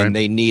 and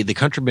they need the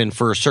Countryman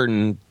for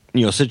certain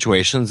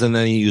situations, and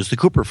then you use the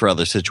Cooper for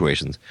other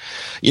situations.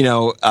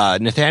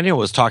 Nathaniel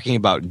was talking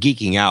about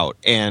geeking out,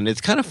 and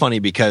it's kind of funny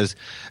because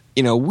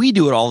we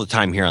do it all the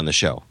time here on the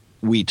show.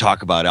 We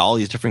talk about all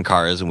these different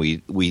cars, and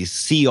we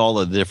see all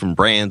of the different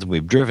brands, and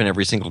we've driven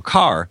every single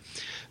car,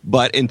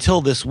 but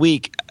until this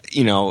week,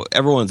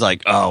 everyone's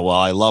like, "Oh, well,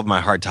 I love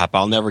my hardtop.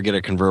 I'll never get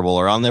a convertible,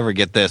 or I'll never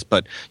get this."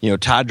 But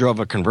Todd drove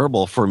a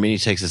convertible for Mini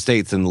Takes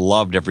Estates and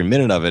loved every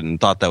minute of it and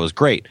thought that was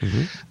great.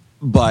 Mm-hmm.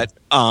 But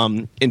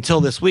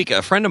until this week,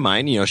 a friend of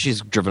mine,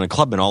 she's driven a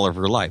Clubman all of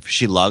her life.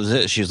 She loves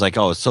it. She's like,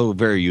 "Oh, it's so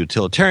very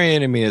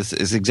utilitarian. I mean, it's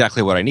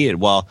exactly what I needed."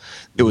 Well,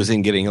 it was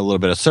in getting a little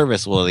bit of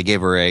service. Well, they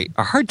gave her a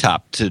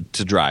hardtop to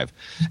drive.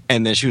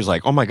 And then she was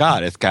like, "Oh my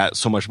God, it's got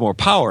so much more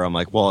power." I'm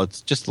like, "Well, it's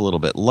just a little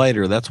bit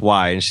lighter. That's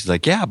why." And she's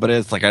like, "Yeah, but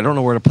it's like, I don't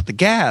know where to put the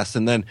gas."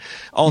 And then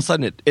all of a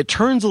sudden it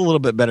turns a little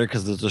bit better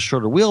because there's a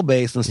shorter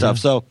wheelbase and stuff.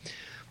 Yeah. So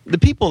the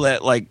people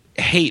that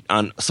hate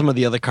on some of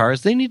the other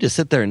cars, they need to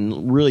sit there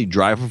and really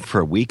drive them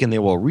for a week, and they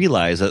will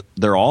realize that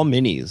they're all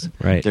Minis.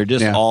 Right. They're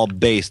just all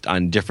based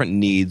on different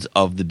needs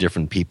of the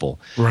different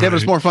people. Right. Yeah, but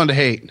it's more fun to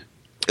hate.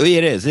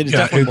 It is. It is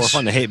definitely more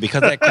fun to hate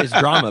because that creates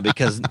drama.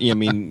 Because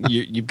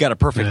you've got a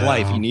perfect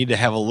life. You need to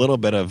have a little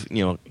bit of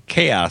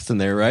chaos in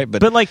there, right?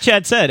 But like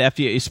Chad said,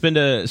 after you spend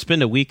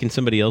a week in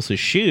somebody else's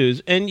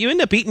shoes, and you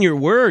end up eating your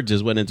words,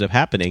 is what ends up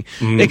happening.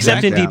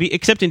 Except in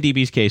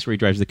DB's case, where he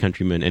drives the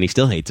Countryman and he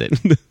still hates it.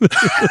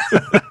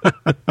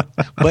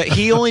 But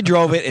he only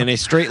drove it in a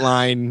straight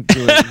line.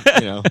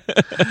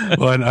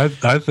 Well, and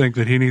I think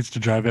that he needs to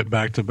drive it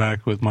back to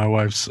back with my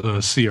wife's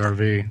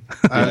CRV.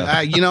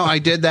 I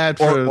did that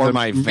for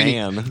my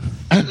van.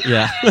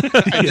 Yeah,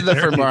 I did that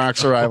for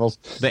Mark's arrivals.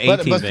 The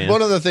 18 van.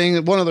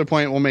 One other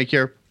point we'll make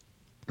here.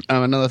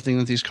 Another thing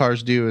that these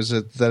cars do is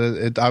that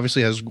it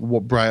obviously has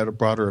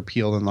broader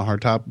appeal than the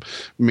hardtop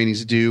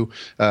Minis do,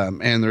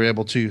 and they're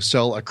able to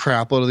sell a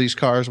crap load of these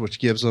cars, which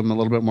gives them a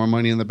little bit more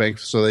money in the bank,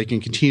 so they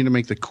can continue to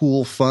make the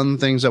cool, fun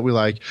things that we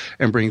like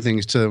and bring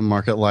things to the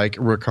market like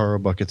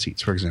Recaro bucket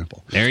seats, for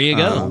example. There you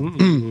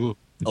go.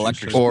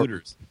 Electric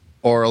scooters.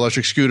 Or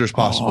electric scooters,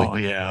 possibly. Oh,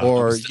 yeah.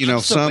 Or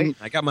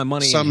I got my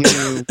money. Some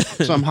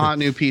hot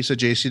new piece of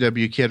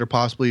JCW kit, or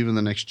possibly even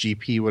the next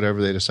GP,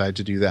 whatever they decide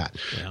to do that.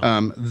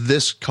 Yeah.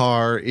 This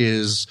car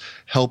is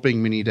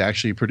helping Mini to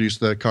actually produce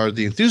the car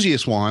the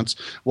enthusiast wants,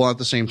 while at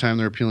the same time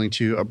they're appealing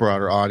to a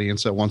broader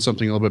audience that wants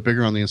something a little bit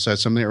bigger on the inside,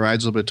 something that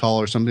rides a little bit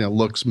taller, something that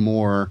looks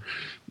more,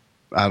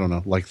 I don't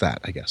know, like that,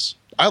 I guess.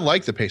 I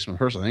like the Paceman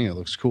personally. I think it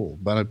looks cool,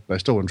 but I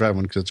still wouldn't drive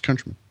one because it's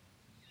Countryman.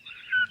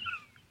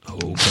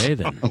 Okay,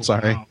 then. I'm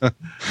sorry. Wow.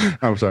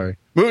 I'm sorry.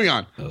 Moving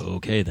on.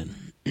 Okay, then.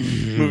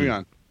 Moving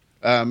on.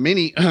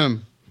 Mini.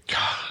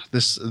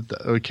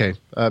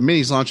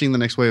 Mini's launching the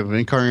next wave of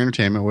in-car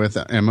entertainment with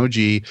MOG.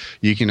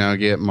 You can now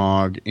get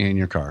MOG in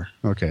your car.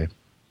 Okay.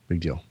 Big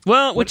deal.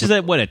 Well, which is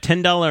a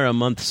 $10 a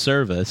month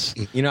service?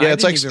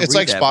 It's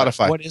like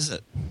Spotify. What is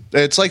it?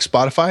 It's like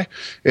Spotify.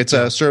 It's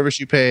a service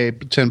you pay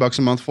 $10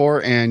 a month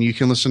for, and you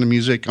can listen to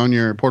music on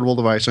your portable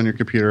device, on your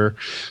computer,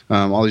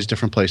 all these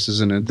different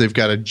places. And they've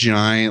got a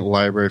giant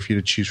library for you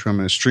to choose from.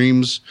 And it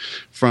streams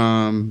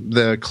from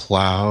the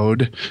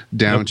cloud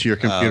down to your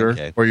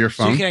computer or your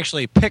phone. So you can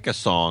actually pick a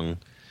song.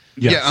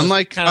 Yes. Yeah,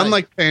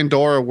 unlike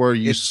Pandora, where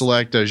you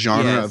select a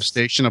genre of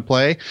station to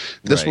play,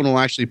 this one will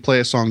actually play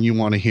a song you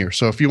want to hear.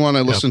 So if you want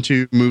to listen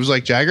to Moves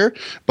Like Jagger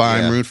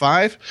by Maroon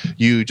 5,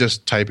 you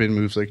just type in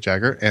Moves Like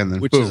Jagger, and then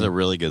which is a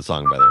really good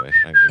song, by the way.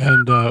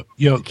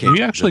 And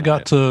we actually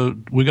got to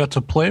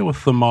play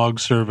with the MOG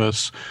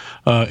service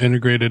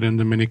integrated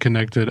into Mini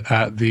Connected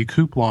at the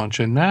Coupe launch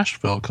in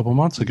Nashville a couple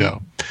months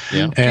ago.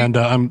 And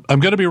I'm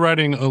going to be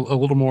writing a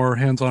little more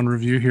hands-on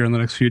review here in the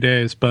next few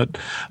days. But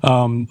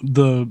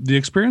the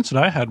experience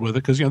that I had with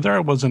it, because there I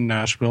was in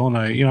Nashville, and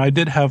I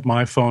did have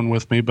my phone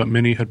with me, but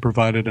Mini had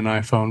provided an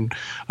iPhone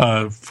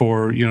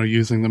for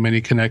using the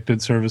Mini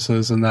connected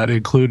services, and that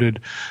included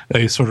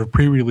a sort of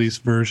pre-release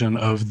version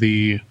of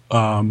the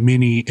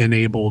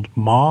Mini-enabled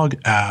Mog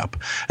app,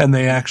 and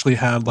they actually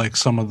had like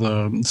some of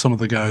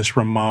the guys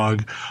from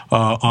Mog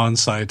on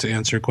site to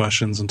answer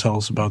questions and tell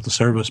us about the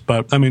service.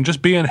 But I mean,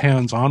 just being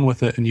hands-on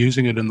with it and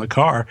using it in the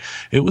car,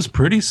 it was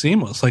pretty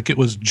seamless. Like, it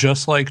was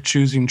just like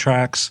choosing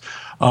tracks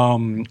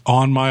on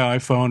my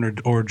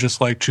iPhone, or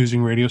just like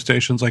choosing radio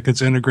stations. Like,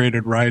 it's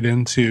integrated right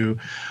into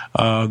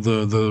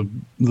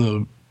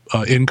the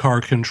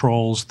in-car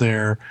controls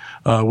there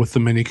with the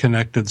Mini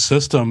connected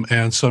system.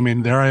 And so, I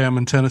mean, there I am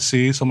in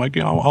Tennessee. So I'm like,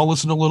 I'll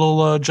listen to a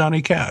little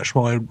Johnny Cash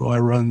while I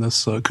run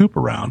this coupe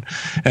around.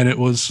 And it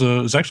was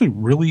actually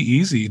really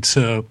easy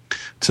to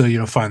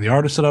find the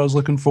artist that I was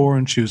looking for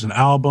and choose an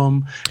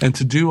album, and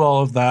to do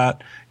all of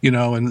that,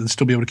 and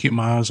still be able to keep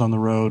my eyes on the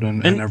road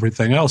and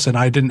everything else. And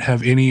I didn't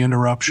have any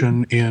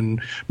interruption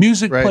in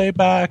music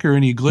playback or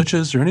any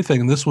glitches or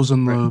anything. And this was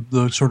in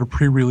the sort of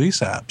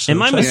pre-release app. So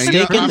am I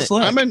mistaken?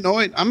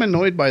 I'm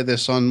annoyed by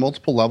this on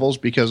multiple levels,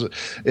 because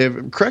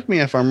correct me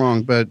if I'm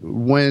wrong, but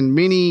when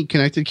Mini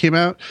Connected came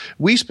out,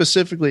 we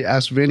specifically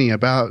asked Vinny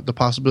about the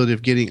possibility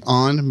of getting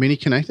on Mini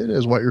Connected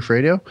as White Roof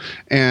Radio,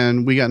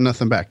 and we got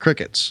nothing back,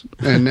 crickets.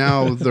 And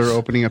now they're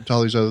opening up to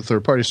all these other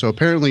third parties. So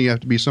apparently you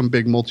have to be some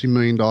big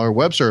multi-million-dollar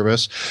web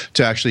service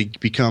to actually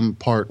become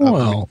part of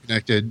Mini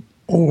Connected.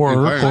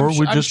 Or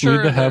we just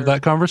need to have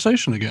that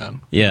conversation again.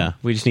 Yeah,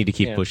 we just need to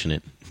keep pushing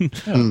it.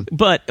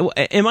 But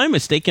am I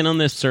mistaken on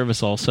this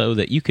service also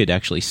that you could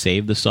actually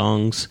save the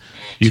songs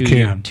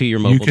to your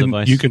mobile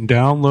device? You can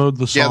download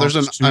the songs. Yeah, there's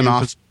an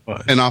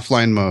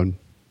offline mode.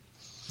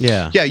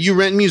 Yeah, you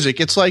rent music.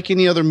 It's like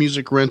any other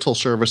music rental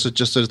service. It's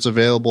just that it's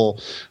available.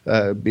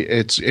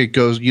 It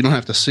goes. You don't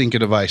have to sync a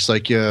device.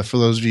 Like for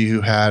those of you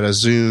who had a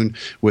Zune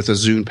with a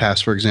Zune Pass,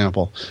 for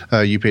example,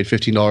 you paid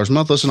 $15 a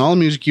month. Listen, all the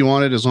music you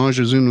wanted, as long as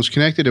your Zune was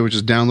connected, it would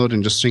just download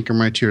and just sync them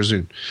right to your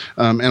Zune.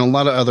 And a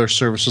lot of other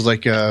services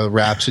like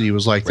Rhapsody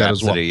was like that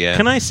as well. Yeah.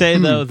 Can I say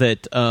though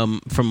that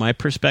from my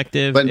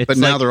perspective, but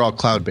now they're all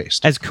cloud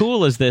based. As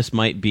cool as this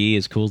might be,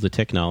 as cool as the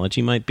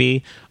technology might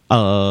be,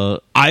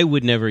 I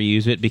would never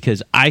use it,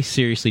 because I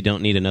seriously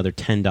don't need another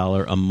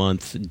 $10 a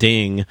month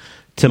ding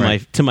to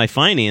my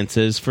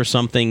finances for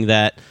something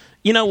that,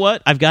 you know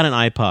what? I've got an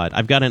iPod,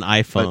 I've got an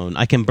iPhone,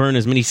 I can burn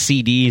as many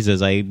CDs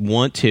as I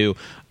want to.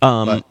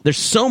 There's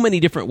so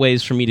many different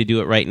ways for me to do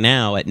it right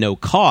now at no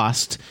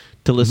cost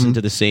to listen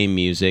to the same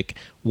music.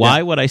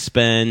 Why would I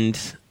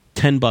spend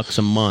 $10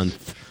 a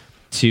month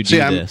to do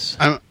this?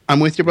 I'm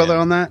with your brother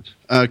on that,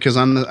 because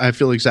I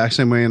feel the exact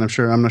same way, and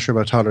I'm not sure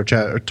about Todd or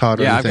Todd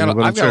or anything.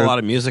 I've got a lot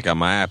of music on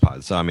my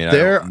iPod, so I mean,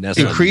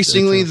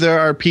 increasingly there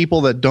are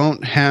people that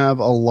don't have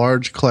a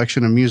large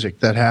collection of music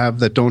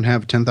that don't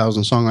have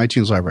 10,000 song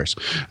iTunes libraries,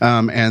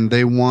 and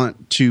they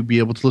want to be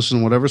able to listen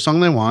to whatever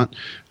song they want,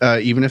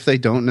 even if they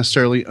don't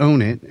necessarily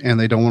own it, and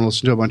they don't want to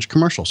listen to a bunch of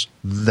commercials.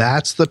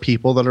 That's the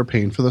people that are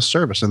paying for the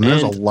service, and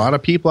there's a lot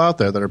of people out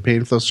there that are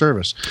paying for the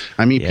service.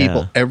 I meet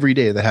people every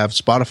day that have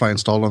Spotify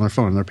installed on their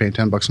phone, and they're paying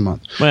 $10 a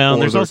month. Well,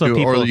 there's also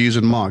people, or they're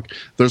using Mog.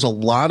 There's a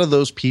lot of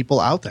those people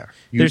out there.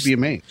 You'd be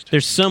amazed.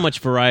 There's so much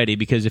variety,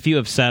 because if you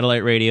have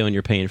satellite radio and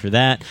you're paying for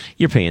that,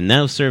 you're paying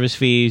those service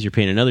fees. You're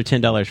paying another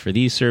 $10 for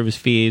these service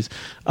fees.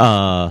 You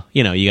got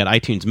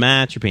iTunes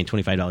Match. You're paying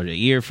 $25 a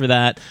year for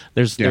that.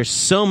 There's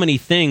so many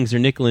things. They're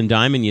nickel and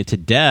diming you to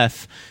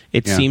death.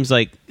 It seems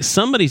like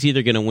somebody's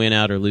either going to win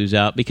out or lose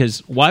out, because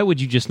why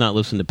would you just not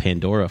listen to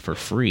Pandora for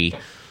free?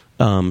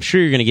 Sure,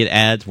 you're going to get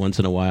ads once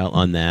in a while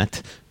on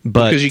that,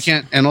 but because you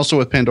can't, and also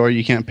with Pandora,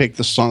 you can't pick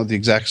the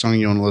exact song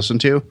you want to listen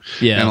to.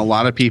 Yeah, and a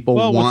lot of people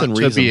want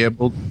to be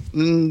able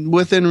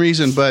within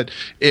reason. But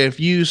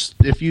if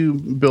you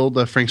build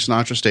a Frank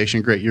Sinatra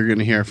station, great, you're going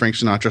to hear a Frank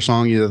Sinatra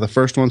song, either the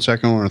first one,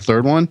 second one, or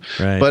third one.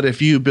 Right. But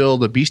if you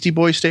build a Beastie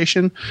Boys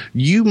station,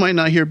 you might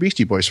not hear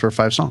Beastie Boys for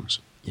 5 songs.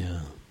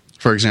 Yeah.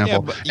 For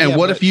example,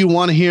 if you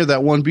want to hear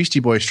that one Beastie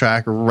Boys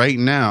track right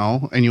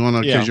now, and you want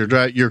to,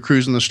 because you're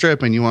cruising the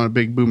strip and you want a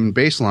big booming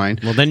bass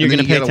line, well, then you're going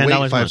to pay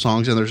 $10 wait 5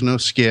 songs, and there's no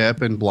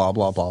skip and blah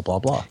blah blah blah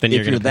blah. Then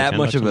if you're that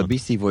much of a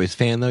Beastie Boys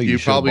fan, though, you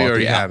probably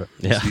already have it.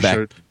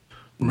 Yeah,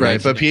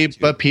 right. But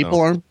people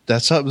aren't.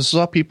 This is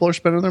how people are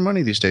spending their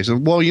money these days.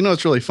 And well,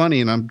 it's really funny,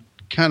 and I'm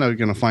kind of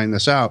going to find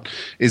this out,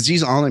 is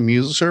these online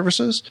music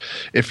services,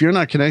 if you're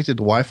not connected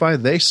to Wi-Fi,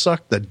 they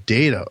suck the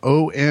data.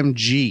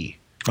 OMG.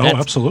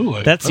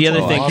 Absolutely. That's the other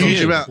thing.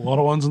 A lot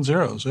of ones and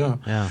zeros.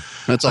 Yeah.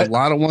 That's a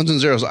lot of ones and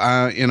zeros.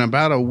 In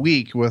about a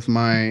week with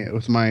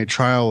my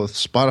trial with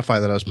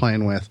Spotify that I was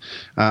playing with,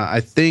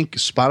 I think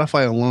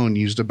Spotify alone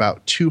used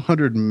about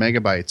 200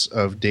 megabytes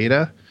of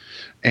data,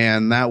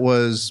 and that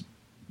was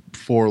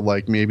for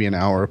like maybe an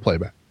hour of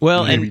playback.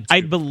 Well, and I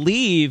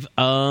believe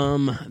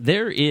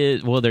there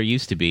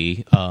used to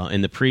be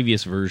in the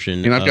previous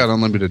version. And I've got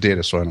unlimited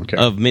data, so I don't care.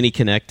 Of Mini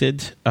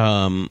Connected.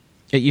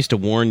 It used to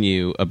warn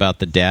you about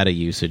the data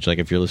usage, like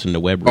if you're listening to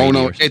web radio. Oh,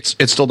 no,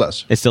 it still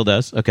does. It still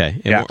does? Okay.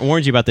 It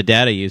warns you about the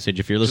data usage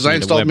if you're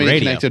listening to web radio. Because I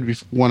installed Mini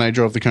Connected when I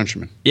drove the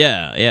Countryman.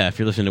 Yeah, if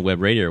you're listening to web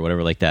radio or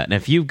whatever like that. And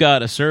if you've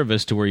got a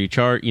service to where you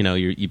charge,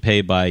 you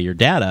pay by your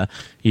data,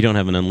 you don't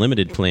have an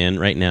unlimited plan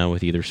right now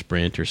with either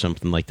Sprint or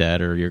something like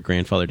that, or you're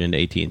grandfathered into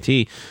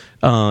AT&T,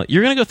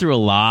 you're going to go through a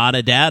lot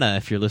of data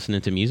if you're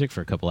listening to music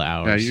for a couple of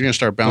hours. Yeah, you're going to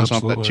start bouncing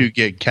off that 2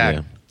 gig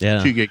cap.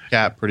 Yeah. 2 gig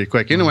cap pretty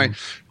quick. Anyway,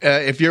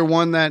 if you're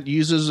one that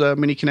uses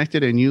Mini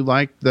Connected and you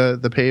like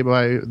the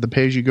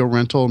pay as you go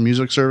rental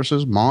music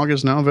services, Mog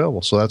is now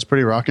available. So that's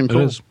pretty rocking cool.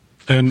 It is.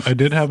 And I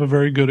did have a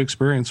very good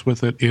experience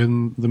with it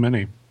in the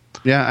Mini.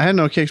 Yeah, I had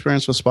no okay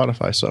experience with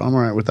Spotify, so I'm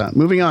all right with that.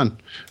 Moving on,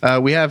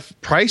 we have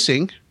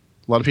pricing.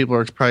 A lot of people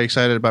are probably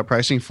excited about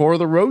pricing for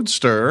the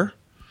Roadster.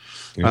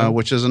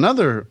 Which is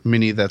another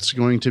Mini that's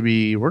going to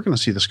be, we're going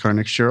to see this car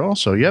next year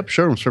also. Yep,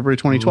 showrooms, February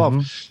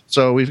 2012.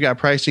 So we've got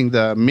pricing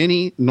the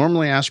Mini,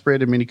 normally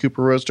aspirated Mini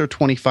Cooper Roadster,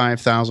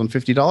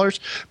 $25,050.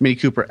 Mini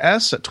Cooper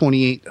S at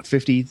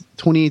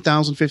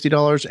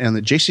 $28,050. And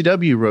the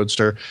JCW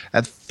Roadster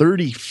at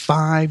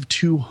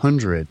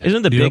 $35,200.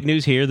 Isn't the big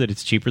news here that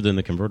it's cheaper than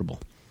the convertible?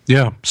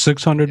 Yeah,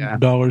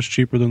 $600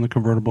 cheaper than the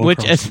convertible. Which,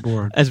 across the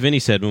board. As Vinny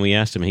said when we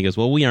asked him, he goes,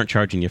 "Well, we aren't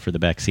charging you for the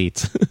back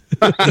seats."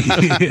 Or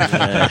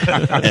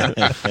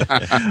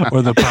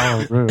the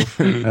power roof.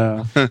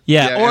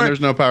 Yeah, or and there's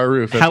no power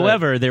roof.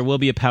 However, there will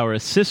be a power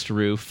assist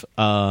roof.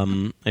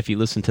 If you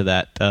listen to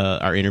that,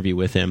 our interview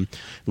with him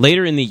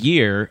later in the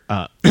year,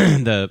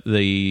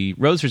 the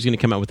Roadster is going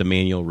to come out with a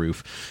manual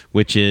roof,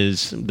 which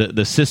is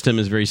the system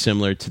is very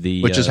similar to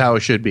the which is how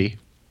it should be.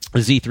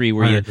 Z3,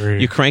 where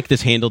you crank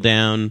this handle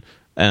down.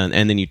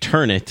 And then you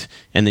turn it,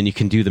 and then you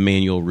can do the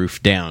manual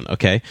roof down,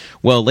 okay?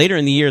 Well, later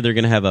in the year, they're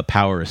going to have a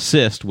power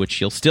assist,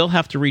 which you'll still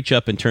have to reach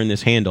up and turn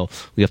this handle.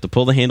 You have to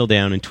pull the handle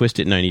down and twist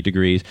it 90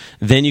 degrees.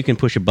 Then you can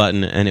push a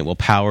button, and it will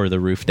power the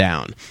roof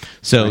down.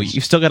 So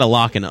you've still got to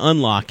lock and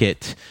unlock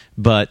it,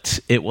 but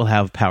it will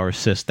have power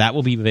assist. That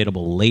will be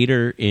available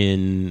later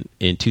in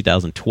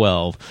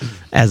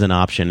 2012 as an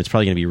option. It's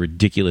probably going to be a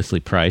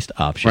ridiculously priced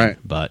option. Right.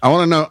 But I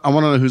want to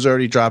know who's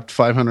already dropped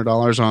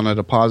 $500 on a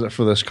deposit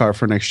for this car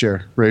for next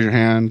year. Raise your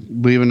hand.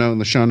 Leave a note in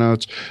the show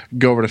notes.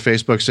 Go over to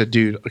Facebook. Say,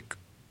 dude,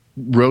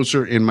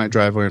 Roadster in my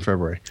driveway in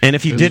February. And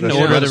if you didn't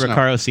order the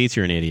Recaro seats,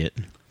 you're an idiot.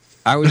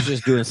 I was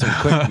just doing some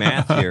quick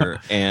math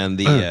here, and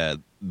the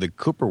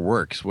Cooper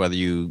Works, whether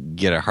you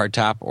get a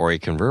hardtop or a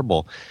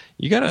convertible,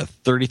 you got a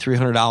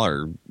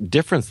 $3,300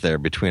 difference there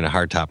between a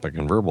hardtop and a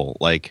convertible.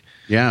 Like,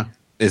 yeah,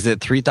 is it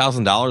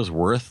 $3,000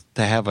 worth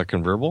to have a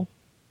convertible?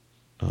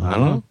 I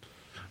don't know.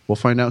 We'll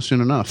find out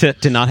soon enough.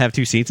 To not have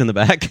 2 seats in the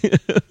back?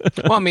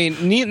 Well, I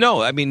mean,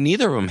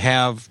 neither of them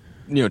have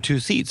 2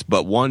 seats,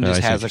 but one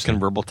just has a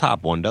convertible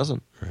top, one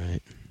doesn't.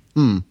 Right.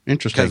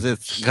 Interesting.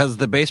 Because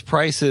the base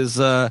price is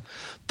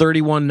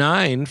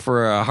 $31,900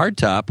 for a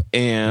hardtop,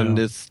 and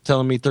it's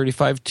telling me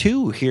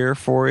 $35,200 here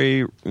for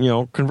a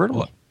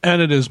convertible.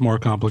 And it is more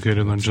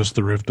complicated than just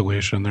the roof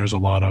deletion. There's a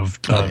lot of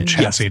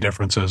chassis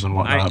differences and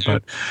whatnot.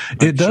 But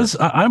it does.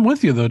 Sure. I'm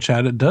with you though,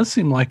 Chad. It does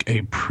seem like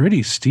a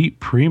pretty steep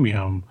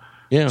premium.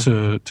 Yeah.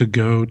 To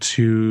go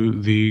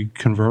to the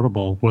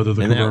convertible, whether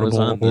the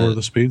convertible or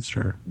the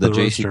Speedster. The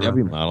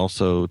JCW model,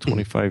 so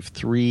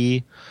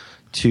 $25,300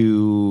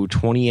 to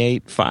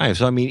 $28,500.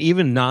 So, I mean,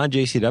 even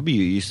non-JCW,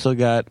 you still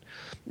got,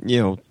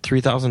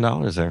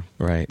 $3,000 there.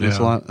 Right.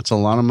 Yeah. It's a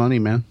lot of money,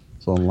 man.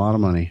 It's a lot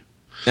of money.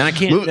 And I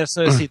can't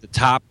necessarily see the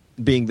top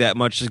being that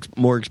much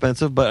more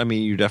expensive, but, I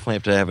mean, you definitely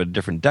have to have a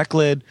different deck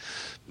lid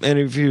and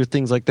a few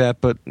things like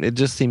that, but it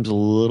just seems a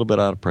little bit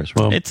out of price.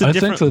 Well, I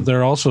think that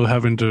they're also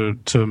having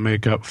to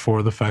make up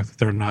for the fact that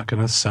they're not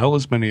going to sell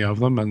as many of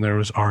them, and there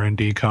was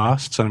R&D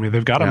costs. I mean,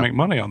 they've got to make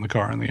money on the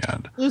car in the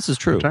end. This is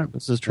true.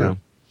 This is true.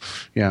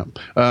 Yeah.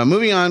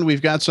 Moving on,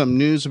 we've got some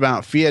news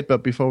about Fiat,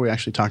 but before we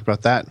actually talk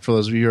about that, for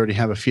those of you who already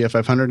have a Fiat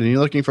 500 and you're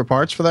looking for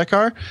parts for that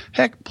car,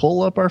 heck,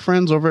 pull up our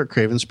friends over at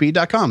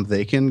cravenspeed.com.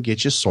 They can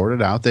get you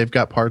sorted out. They've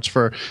got parts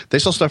they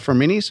sell stuff for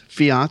Minis,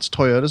 Fiats,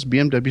 Toyotas,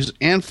 BMWs,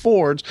 and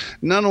Fords.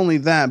 Not only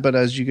that, but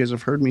as you guys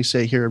have heard me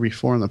say here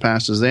before in the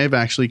past, is they've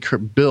actually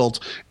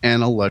built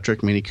an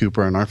electric Mini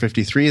Cooper, an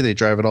R53. They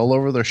drive it all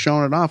over. They're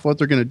showing it off. What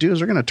they're going to do is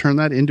they're going to turn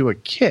that into a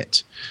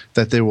kit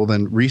that they will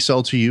then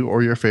resell to you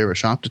or your favorite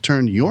shop to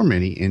turn your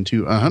Mini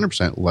into a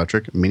 100%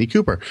 electric Mini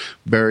Cooper.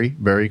 Very,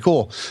 very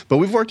cool. But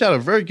we've worked out a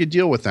very good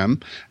deal with them,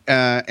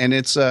 and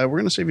it's we're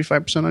going to save you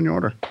 5% on your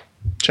order.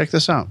 Check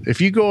this out. If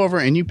you go over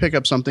and you pick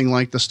up something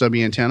like the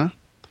stubby antenna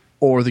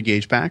or the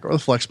gauge pack or the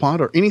flex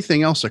pod or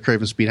anything else that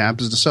Craven Speed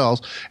happens to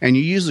sell, and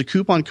you use the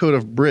coupon code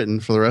of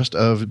Britain for the rest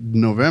of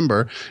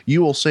November,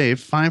 you will save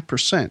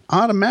 5%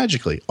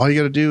 automatically. All you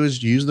got to do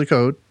is use the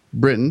code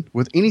Britain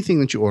with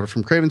anything that you order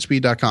from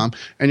cravenspeed.com,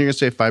 and you're going to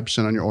save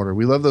 5% on your order.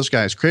 We love those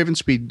guys.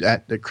 Cravenspeed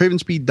at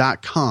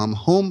cravenspeed.com,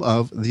 home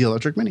of the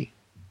electric Mini.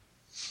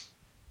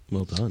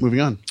 Well done. Moving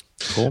on.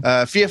 Cool.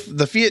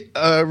 The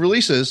Fiat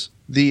releases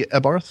the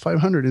Abarth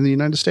 500 in the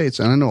United States,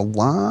 and I know a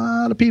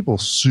lot of people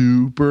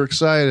super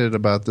excited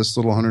about this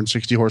little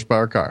 160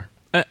 horsepower car.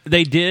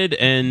 They did,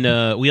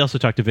 and we also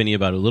talked to Vinny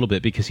about it a little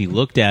bit because he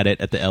looked at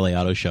it at the LA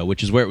Auto Show,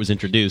 which is where it was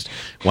introduced,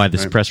 why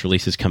this press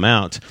release has come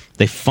out.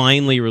 They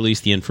finally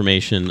released the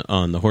information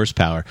on the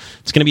horsepower.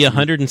 It's going to be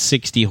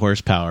 160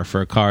 horsepower for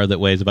a car that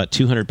weighs about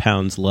 200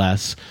 pounds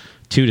less,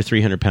 200 to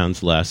 300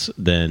 pounds less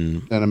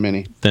than a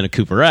Mini, than a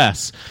Cooper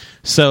S.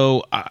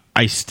 So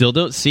I still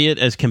don't see it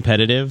as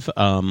competitive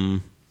between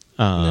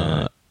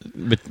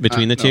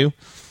the two.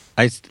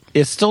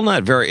 It's still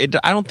not very.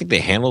 I don't think they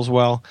handle as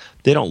well.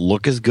 They don't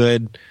look as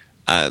good.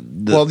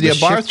 The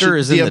shifter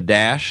is in the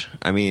dash.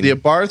 I mean, the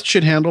Abarth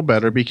should handle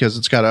better because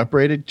it's got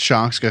upgraded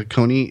shocks,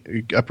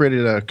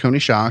 upgraded Coney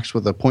shocks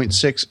with a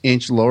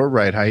 0.6-inch lower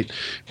ride height,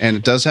 and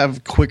it does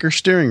have quicker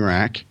steering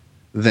rack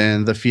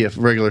than the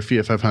regular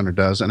Fiat 500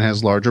 does, and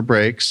has larger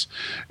brakes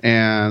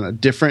and a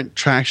different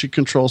traction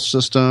control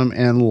system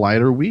and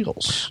lighter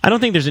wheels. I don't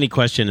think there's any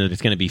question that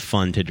it's going to be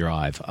fun to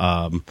drive.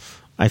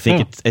 I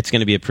think it's going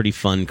to be a pretty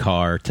fun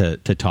car to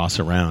toss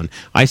around.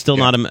 I'm still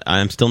not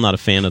a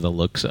fan of the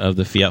looks of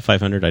the Fiat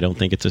 500. I don't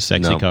think it's a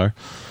sexy car.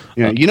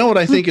 Yeah, you know what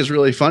I think is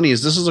really funny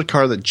is this is a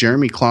car that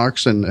Jeremy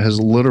Clarkson has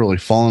literally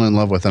fallen in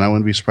love with, and I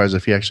wouldn't be surprised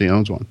if he actually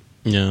owns one.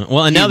 Yeah,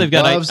 well, and now they've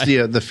got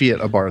the Fiat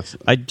Abarth.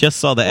 I just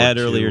saw the ad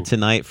earlier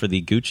tonight for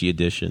the Gucci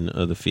edition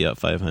of the Fiat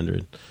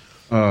 500.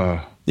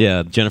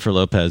 Yeah, Jennifer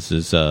Lopez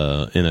is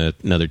in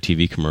another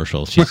TV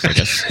commercial. She's like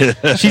a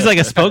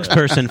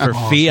spokesperson for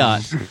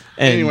Fiat.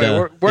 And,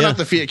 anyway, we're not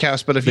the Fiat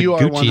cast, but if you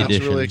are Gucci one that's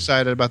edition. really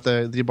excited about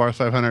the Abarth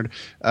 500,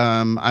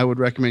 I would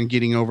recommend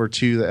getting over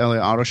to the LA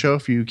Auto Show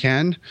if you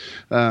can,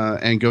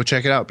 and go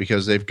check it out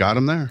because they've got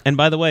them there. And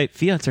by the way,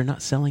 Fiats are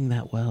not selling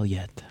that well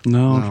yet.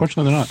 No,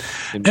 unfortunately they're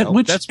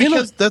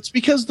not. That's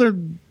because they're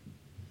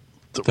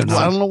I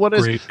don't know what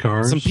great is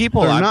cars. Some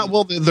people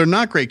they're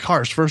not great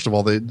cars. First of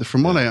all,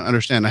 from what I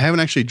understand, I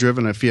haven't actually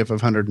driven a Fiat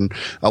 500, and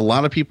a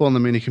lot of people in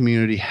the Mini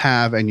community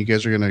have. And you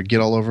guys are going to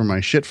get all over my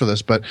shit for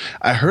this, but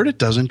I heard it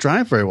doesn't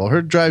drive very well. I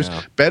heard it drives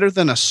better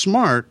than a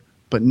Smart,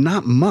 but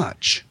not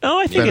much. Oh,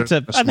 I think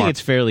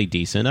it's fairly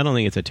decent. I don't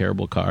think it's a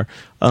terrible car.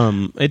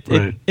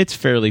 It's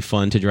fairly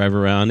fun to drive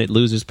around. It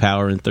loses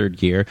power in third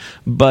gear,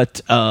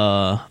 but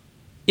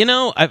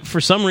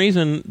for some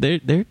reason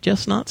they're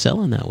just not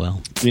selling that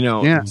well.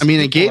 I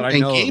mean,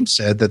 Gabe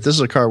said that this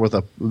is a car with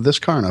this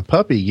car and a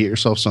puppy. Get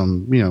yourself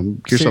some,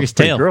 get yourself a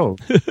pretty girl.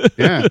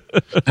 Yeah,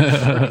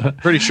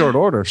 pretty short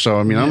order. So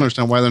I mean, I don't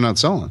understand why they're not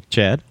selling.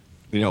 Chad,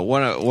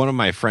 one of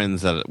my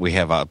friends that we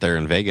have out there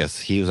in Vegas,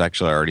 he was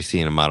actually already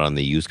seeing them out on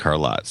the used car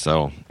lot.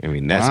 So I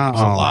mean, that's a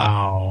lot.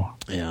 Wow.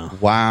 Yeah.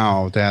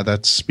 Wow, Dad,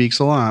 that speaks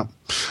a lot.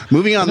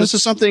 Moving on, this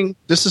is something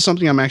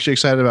I'm actually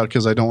excited about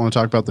because I don't want to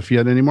talk about the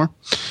Fiat anymore,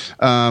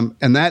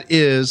 and that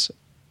is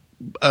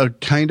a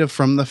kind of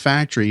from the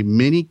factory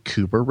Mini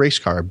Cooper race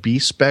car,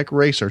 B-spec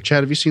racer.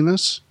 Chad, have you seen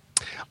this?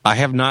 I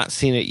have not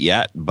seen it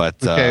yet, but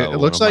it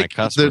looks one of like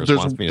my customers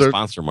wants me to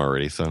sponsor them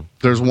already. So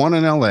there's one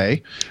in LA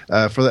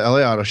for the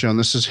LA Auto Show, and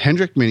this is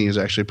Hendrick Mini has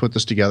actually put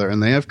this together,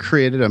 and they have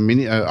created a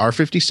Mini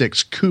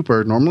R56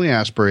 Cooper, normally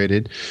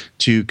aspirated,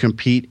 to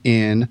compete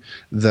in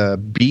the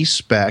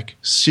B-spec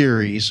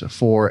series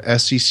for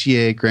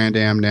SCCA, Grand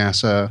Am,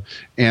 NASA,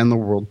 and the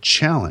World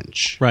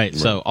Challenge. Right.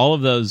 So all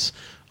of those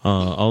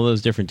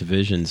different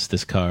divisions,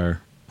 this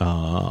car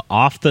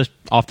off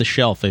the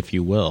shelf, if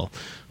you will.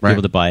 Be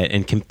able to buy it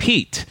and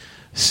compete.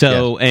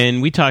 So,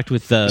 and we talked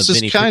with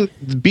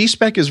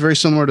B-spec is very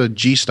similar to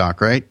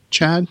G-stock, right,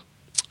 Chad?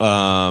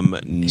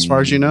 As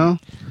far as you know,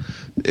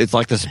 it's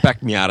like the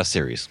Spec Miata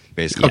series,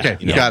 basically. Okay,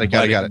 got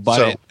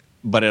it.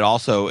 But it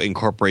also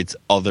incorporates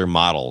other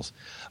models,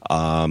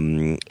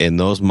 and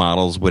those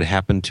models would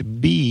happen to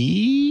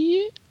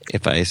be,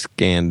 if I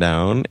scan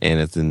down, and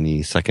it's in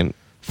the second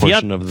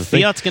portion of the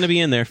thing. Fiat's going to be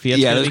in there.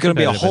 There's going to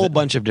be a whole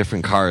bunch of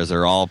different cars that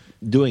are all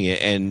doing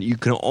it, and you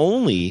can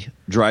only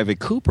drive a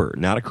Cooper,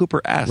 not a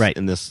Cooper S,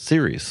 in this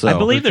series. So I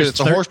believe it's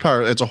a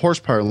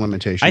horsepower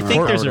limitation. I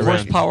think there's a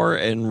horsepower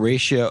and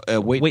ratio,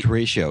 weight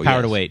ratio,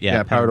 power to weight.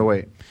 Yeah, power to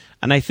weight.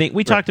 And I think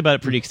we talked about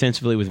it pretty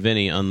extensively with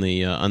Vinny on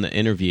the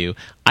interview.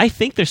 I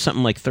think there's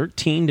something like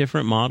 13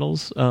 different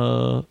models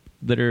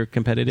that are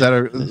competitive.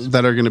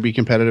 That are going to be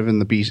competitive in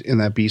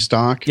that B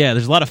stock. Yeah,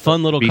 there's a lot of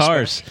fun little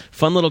cars.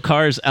 Fun little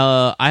cars.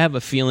 I have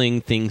a feeling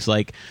things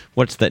like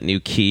what's that new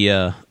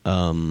Kia?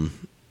 The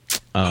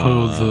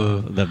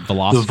Veloster. The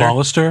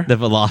Veloster? The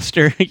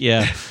Veloster,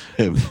 yeah.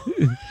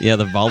 Yeah,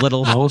 the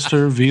Volatile.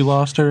 Veloster,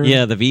 V-Loster.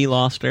 Yeah, the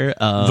V-Loster.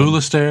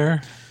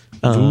 Voodoo-Stair.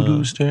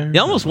 Voodoo-Stair.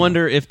 You almost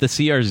wonder if the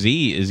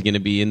CRZ is going to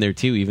be in there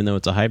too, even though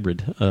it's a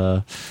hybrid.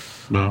 No.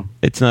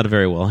 It's not a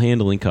very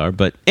well-handling car.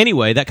 But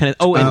anyway, that kind of...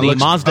 Oh, and the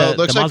Mazda... It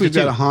looks like we've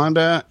got a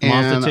Honda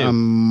and a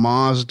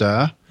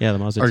Mazda. Yeah, the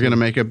Mazda are going to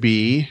make a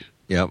B.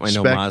 Yep, I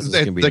know Mazda's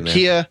going to be in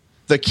there.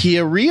 The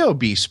Kia Rio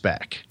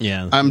B-spec.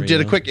 Yeah.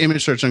 Did a quick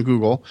image search on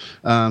Google.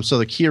 So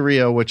the Kia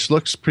Rio, which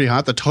looks pretty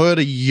hot. The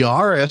Toyota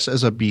Yaris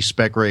is a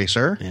B-spec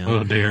racer. Yeah.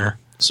 Oh, dear.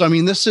 So, I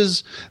mean,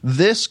 this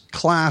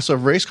class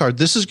of race car,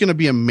 this is going to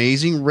be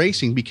amazing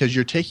racing because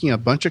you're taking a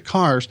bunch of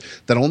cars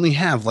that only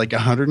have like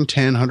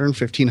 110,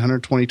 115,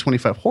 120,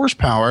 25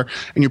 horsepower,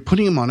 and you're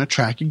putting them on a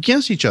track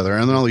against each other.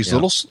 And then all these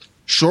little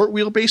short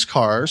wheelbase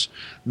cars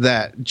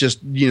that just,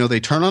 they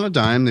turn on a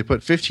dime. They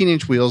put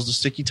 15-inch wheels, the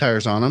sticky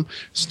tires on them,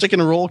 stick in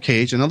a roll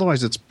cage, and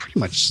otherwise it's pretty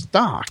much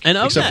stock,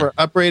 except for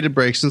uprated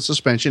brakes and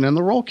suspension and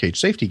the roll cage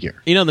safety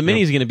gear. The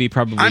Mini is going to be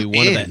probably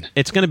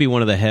it's going to be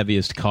one of the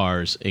heaviest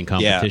cars in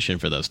competition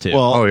for those two.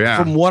 Well,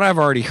 from what I've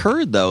already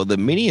heard, though, the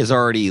Mini has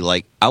already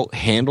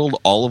out-handled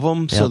all of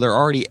them, so they're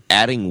already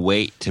adding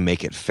weight to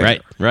make it fair.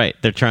 Right.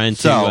 They're trying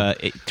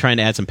to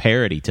add some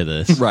parity to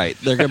this. Right.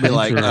 They're going to be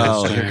like,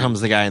 oh, here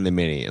comes the guy in the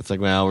Mini. It's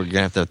like, well, we're going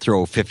to have to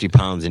throw 50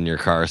 pounds in your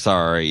car.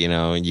 Sorry,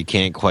 and you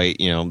can't quite,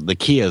 the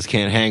Kias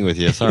can't hang with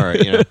you.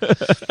 Sorry,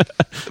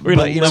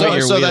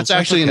 So that's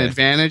actually an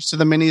advantage to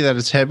the Mini, that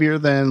it's heavier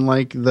than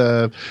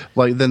the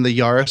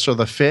Yaris or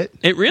the Fit.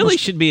 It really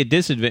should be a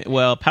disadvantage.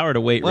 Well, power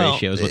to weight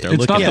ratio is what they're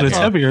looking at. It's not that it's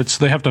heavier;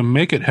 they have to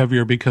make it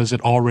heavier because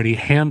it already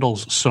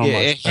handles so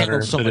much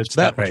better that it's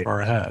that much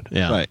far ahead.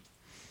 Yeah.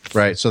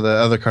 Right, so the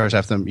other cars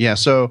have them. Yeah,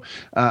 so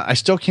I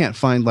still can't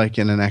find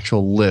in an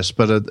actual list,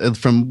 but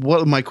from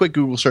what my quick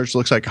Google search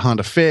looks like, a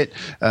Honda Fit,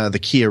 the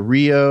Kia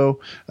Rio,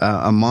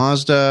 a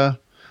Mazda,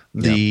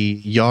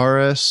 the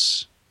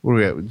Yaris. What do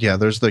we got? Yeah,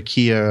 there's the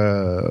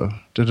Kia,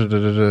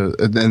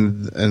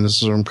 and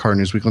this is from Car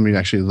News Week. Let me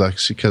actually look,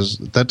 because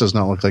that does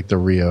not look like the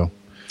Rio.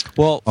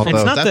 Well,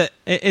 it's not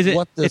is it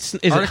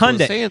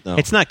Hyundai? Saying,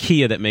 it's not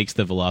Kia that makes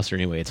the Veloster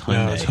anyway. It's Hyundai.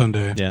 Yeah, it's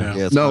Hyundai.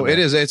 Yeah. It's no, Hyundai. it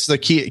is. It's the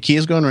Kia.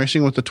 Kia's going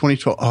racing with the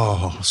 2012.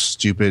 Oh,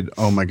 stupid!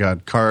 Oh my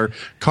God! Car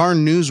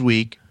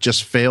Newsweek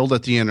just failed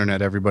at the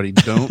internet. Everybody,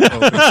 don't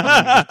open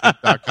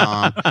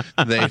CarNewsweek.com.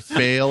 They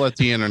fail at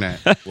the internet.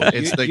 Well,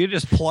 you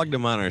just plugged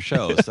them on our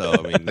show, so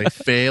I mean, they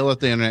fail at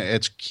the internet.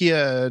 It's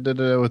Kia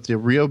with the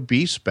Rio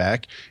B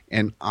spec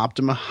and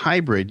Optima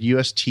Hybrid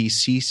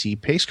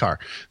UST-CC pace car.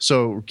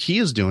 So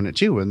Kia's doing it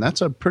too, and that's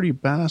a pretty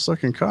badass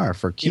looking car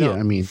for Kia.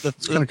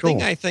 It's kind of cool. The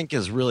thing I think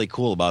is really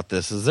cool about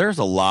this is there's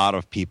a lot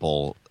of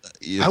people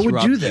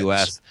throughout the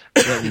U.S.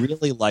 that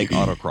really like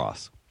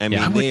autocross. I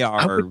mean, they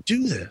are I would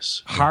do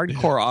this.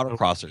 hardcore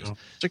autocrossers.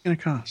 What's it going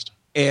to cost?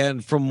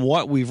 And from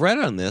what we've read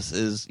on this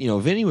is,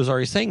 Vinny was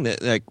already saying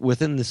that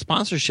within the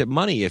sponsorship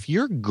money, if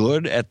you're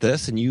good at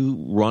this and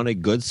you run a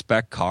good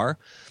spec car,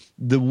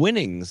 the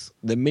winnings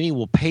that Mini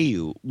will pay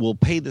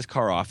this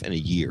car off in a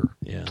year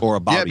or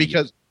about a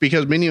year.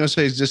 Because Mini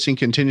USA's existing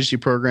contingency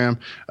program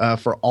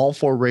for all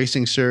 4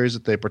 racing series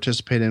that they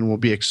participate in will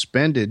be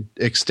extended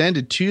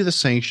to the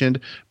sanctioned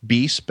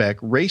B-spec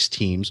race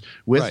teams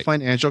with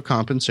financial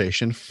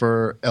compensation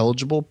for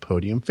eligible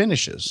podium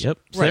finishes. Yep.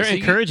 So they're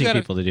encouraging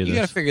people to do this. You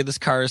got to figure this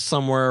car is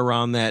somewhere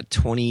around that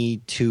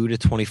 $22,000 to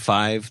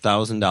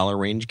 $25,000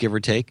 range, give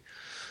or take.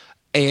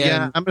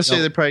 And, I'm going to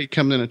say they probably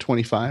come in at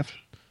 25.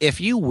 If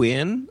you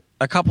win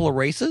a couple of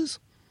races,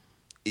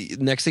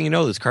 next thing you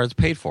know, this car's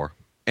paid for.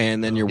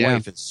 And then your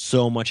wife is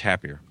so much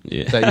happier.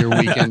 Yeah. That your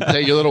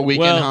little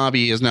weekend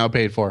hobby is now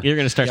paid for. You're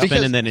going to start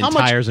spending that in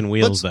tires and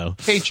wheels, though.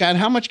 Hey, Chad,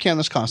 how much can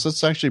this cost?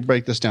 Let's actually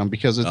break this down,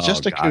 because it's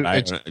just a coupe.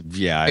 It's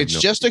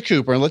just a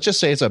Cooper. Let's just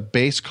say it's a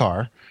base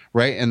car,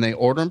 right? And they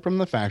order them from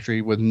the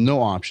factory with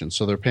no options.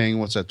 So they're paying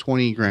what's that,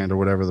 $20,000 or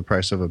whatever the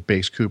price of a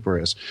base Cooper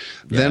is.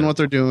 Yeah. Then what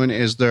they're doing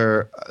is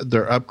they're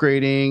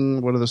upgrading.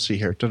 What do they see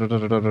here? They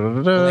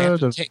have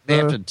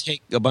to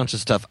take a bunch of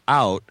stuff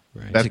out.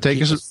 Right. To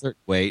keep a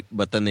certain weight,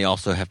 but then they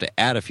also have to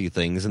add a few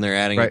things, and they're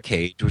adding a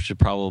cage, which should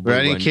probably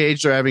they're adding a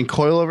cage. They're adding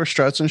coilover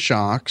struts and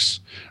shocks.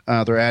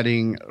 They're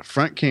adding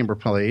front camber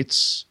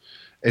plates.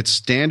 It's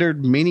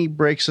standard Mini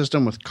brake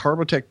system with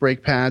Carbotech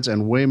brake pads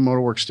and Way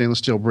Motorworks stainless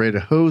steel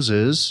braided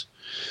hoses.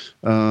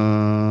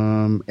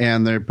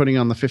 And they're putting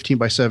on the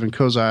 15x7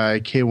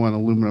 Kozai K1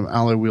 aluminum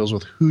alloy wheels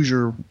with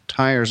Hoosier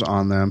tires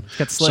on them.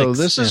 So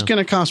this is going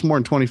to cost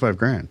more than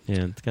 $25,000.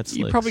 Yeah, it's got slicks.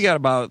 You probably got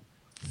about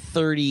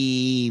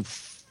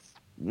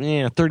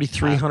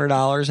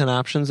 $3,300 in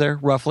options there,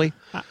 roughly.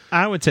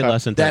 I would say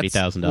less than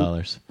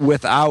 $30,000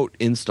 without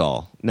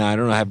install. Now I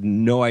have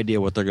no idea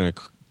what they're going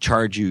to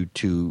charge you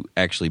to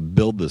actually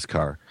build this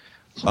car.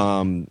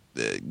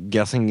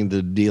 Guessing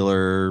the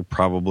dealer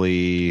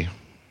probably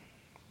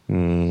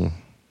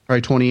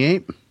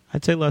 28.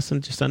 I'd say less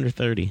than just under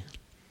 30.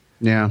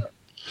 Yeah.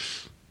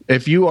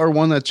 If you are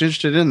one that's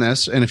interested in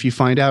this, and if you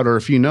find out, or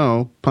if you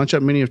know, punch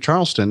up Mini of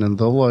Charleston, and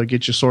they'll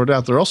get you sorted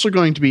out. They're also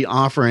going to be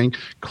offering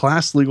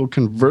class legal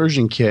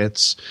conversion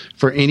kits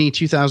for any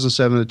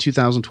 2007 to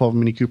 2012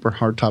 Mini Cooper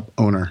hardtop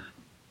owner.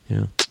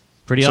 Yeah,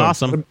 pretty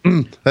awesome.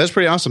 That's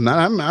pretty awesome.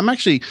 I'm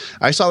actually,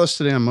 I saw this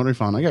today on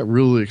Motorphone. I got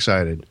really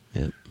excited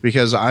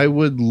because I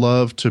would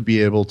love to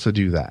be able to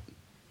do that.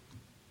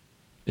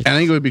 And I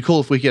think it would be cool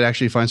if we could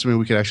actually find somebody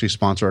we could actually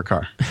sponsor a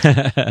car.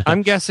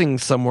 I'm guessing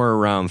somewhere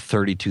around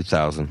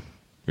 $32,000.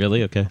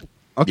 Really? Okay.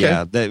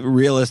 Yeah, that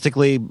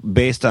realistically,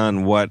 based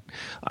on what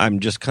I'm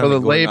just kind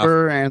of the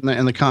labor and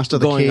the cost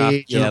of the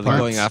cage.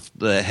 Going off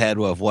the head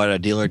of what a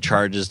dealer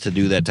charges to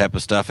do that type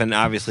of stuff, and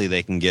obviously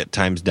they can get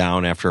times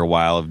down after a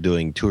while of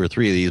doing 2 or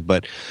 3 of these.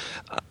 But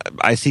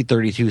I see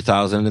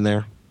 $32,000 in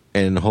there,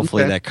 and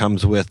hopefully that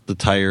comes with the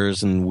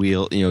tires and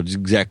wheel.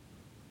 Exact.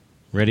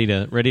 Ready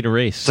to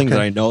race. Things that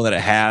I know that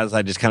it has.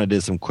 I just kind of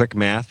did some quick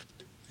math.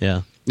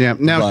 Yeah. Yeah.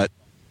 Now, but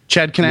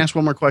Chad, can I ask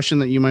one more question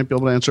that you might be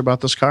able to answer about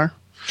this car?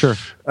 Sure.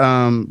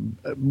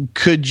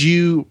 Could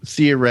you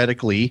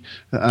theoretically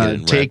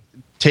take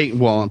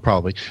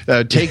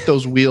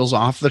those wheels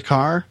off the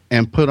car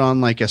and put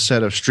on like a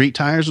set of street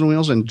tires and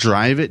wheels and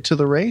drive it to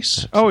the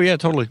race? Oh yeah,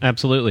 totally.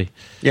 Absolutely.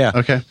 Yeah.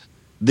 Okay.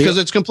 Because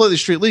it's completely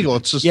street legal.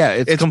 It's just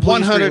it's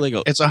completely street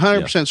legal. It's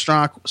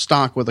 100%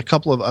 stock with a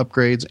couple of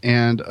upgrades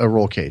and a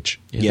roll cage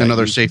and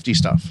other safety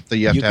stuff that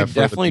you have to have. You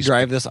can definitely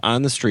drive this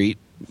on the street.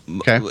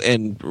 Okay.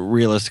 And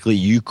realistically,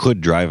 you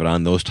could drive it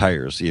on those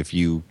tires if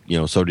you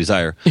so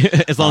desire.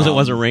 As long as it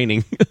wasn't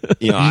raining.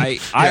 I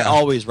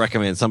always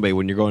recommend somebody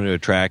when you're going to a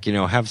track,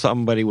 have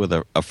somebody with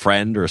a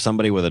friend or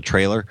somebody with a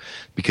trailer,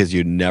 because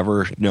you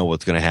never know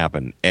what's going to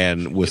happen.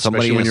 And with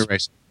especially when you're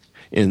racing.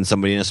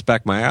 Somebody in a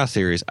Spec My Ass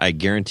series, I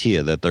guarantee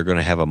you that they're going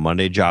to have a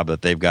Monday job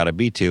that they've got to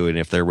be to, and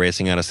if they're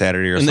racing on a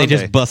Saturday or Sunday, they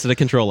just busted a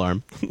control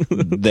arm.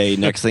 they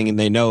next thing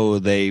they know,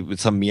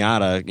 some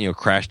Miata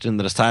crashed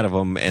into the side of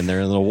them, and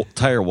they're in the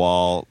tire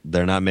wall.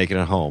 They're not making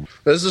it home.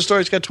 This is a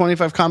story. It's got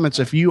 25 comments.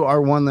 If you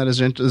are one that is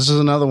into, this is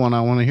another one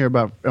I want to hear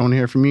about. I want to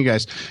hear from you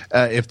guys.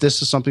 If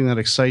this is something that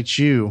excites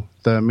you,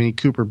 the Mini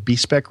Cooper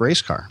B-Spec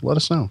race car, let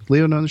us know.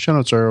 Leave it in the show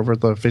notes or over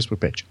at the Facebook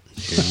page.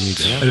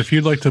 And if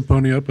you'd like to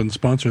pony up and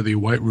sponsor the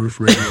White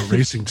Roof Radio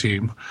Racing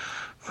Team,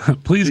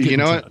 please get in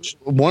touch.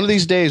 One of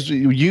these days,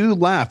 you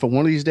laugh, but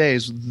one of these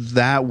days,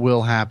 that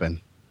will happen.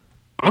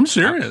 I'm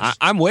serious.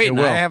 I'm waiting.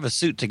 I have a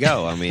suit to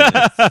go. I mean,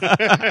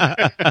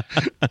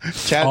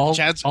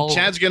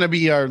 Chad's going to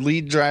be our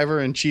lead driver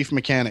and chief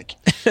mechanic.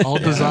 I'll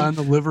design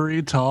the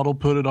livery. Todd will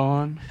put it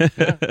on. Yeah.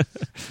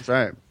 That's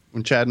right.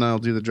 When Chad and I will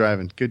do the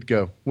driving. Good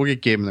go. We'll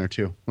get Gabe in there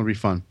too. It'll be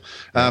fun.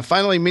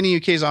 Finally, Mini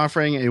UK is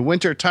offering a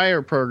winter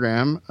tire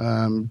program,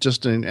 and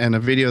a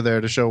video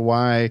there to show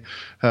why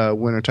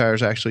winter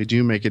tires actually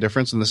do make a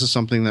difference. And this is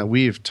something that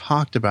we've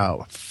talked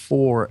about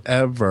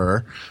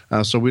forever.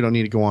 So we don't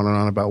need to go on and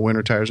on about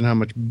winter tires and how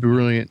much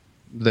brilliant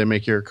they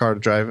make your car to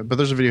drive. But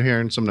there's a video here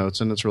and some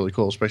notes, and it's really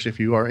cool, especially if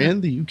you are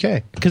in the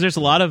UK. Because there's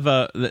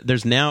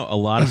there's now a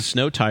lot of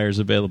snow tires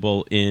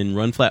available in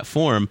run flat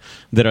form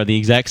that are the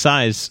exact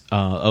size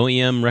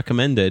OEM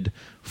recommended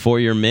for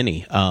your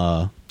Mini.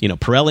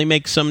 Pirelli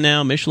makes some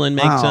now. Michelin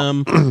makes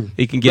some.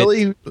 You can get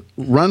really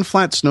run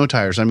flat snow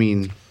tires. I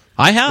mean,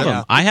 I have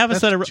them. I have a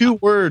set of two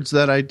words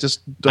that I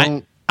just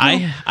don't. I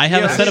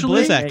have a set of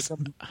Blizzaks.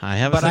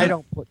 I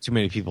don't put too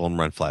many people in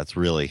run flats.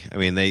 Really, I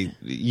mean,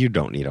 you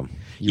don't need them.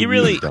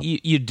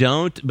 You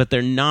don't, but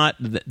they're not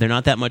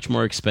that much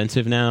more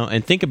expensive now.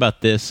 And think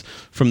about this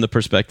from the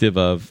perspective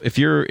of if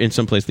you're in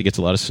some place that gets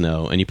a lot of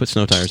snow and you put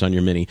snow tires on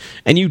your Mini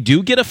and you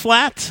do get a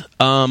flat.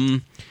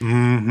 You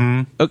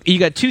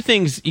got two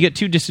things. You got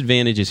two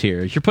disadvantages here.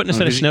 If you're putting a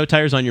set of snow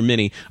tires on your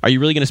Mini, are you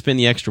really going to spend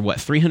the extra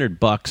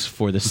 $300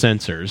 for the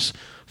sensors?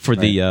 For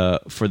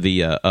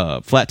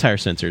the flat tire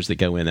sensors that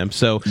go in them.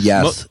 So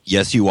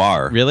yes, you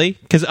are. Really?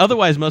 Because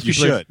otherwise, most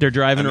people they're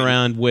driving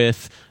around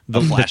with the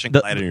flashing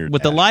light on your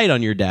with dash. The light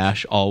on your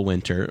dash all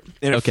winter.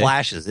 And it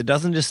flashes. It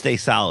doesn't just stay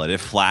solid. It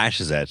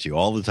flashes at you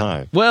all the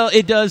time. Well,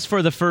 it does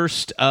for the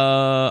first.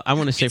 I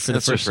want to say for the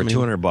first for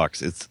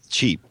 $200. It's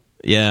cheap.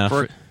 Yeah.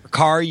 For a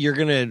car, you're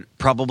gonna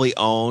probably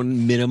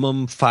own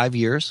minimum 5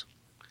 years.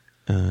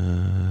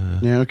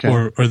 Okay.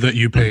 Or that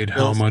you paid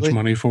how much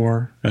money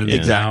for, and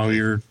now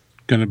you're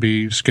going to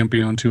be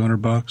skimpy on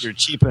 $200. You're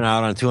cheaping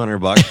out on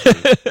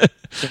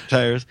 $200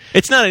 tires.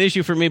 It's not an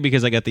issue for me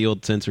because I got the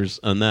old sensors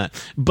on that.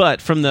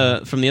 But from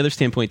the other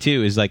standpoint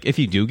too, is like if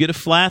you do get a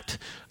flat,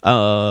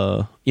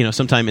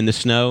 sometime in the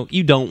snow,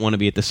 you don't want to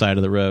be at the side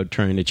of the road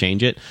trying to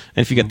change it.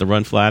 And if you get the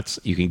run flats,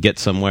 you can get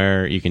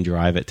somewhere, you can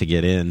drive it to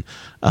get in.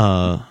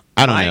 I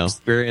don't know. My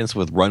experience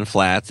with run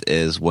flats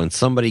is when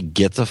somebody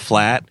gets a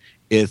flat,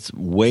 it's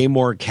way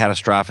more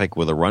catastrophic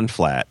with a run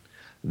flat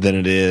than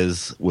it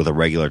is with a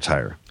regular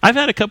tire. I've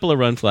had a couple of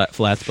run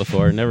flats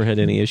before, never had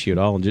any issue at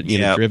all, and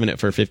driven it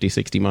for 50,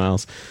 60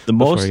 miles. The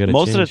most of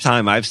the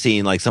time I've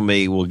seen, like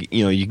somebody will,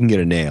 you can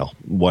get a nail,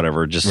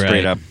 whatever, just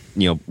straight up,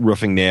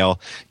 roofing nail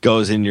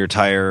goes in your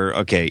tire.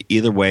 Okay,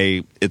 either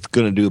way, it's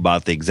going to do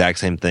about the exact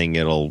same thing.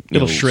 It'll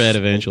shred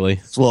eventually,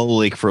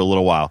 slowly leak for a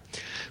little while.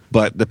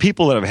 But the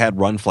people that have had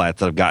run flats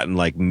that have gotten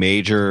like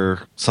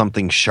major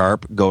something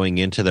sharp going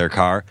into their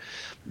car,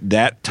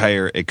 that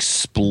tire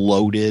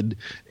exploded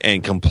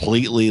and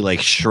completely like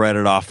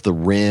shredded off the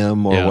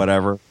rim or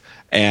whatever.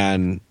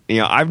 And,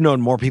 I've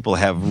known more people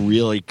have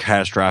really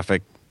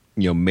catastrophic,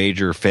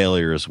 major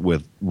failures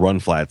with run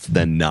flats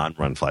than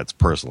non-run flats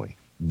personally.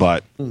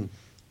 But,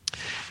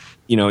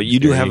 you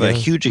do have a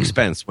huge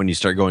expense when you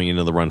start going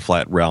into the run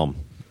flat realm.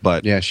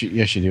 But yes, you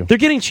do. They're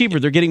getting cheaper.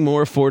 They're getting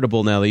more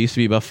affordable now. They used to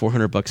be about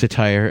 $400 a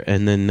tire,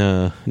 and then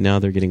now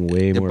they're getting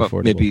way more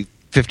affordable. Maybe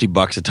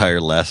 $50 a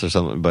tire less or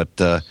something.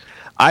 But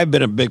I've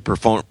been a big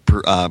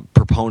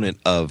proponent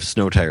of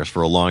snow tires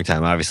for a long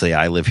time. Obviously,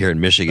 I live here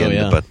in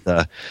Michigan,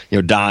 but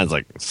Don's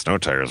like, snow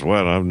tires?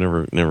 What? I've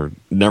never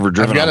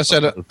driven.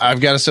 I've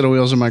got a set of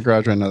wheels in my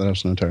garage right now that have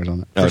snow tires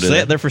on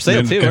it. They're for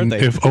sale too, aren't they?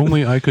 If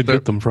only I could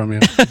get them from you.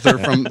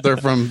 They're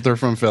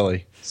from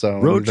Philly. So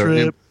road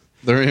trip.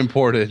 They're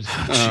imported.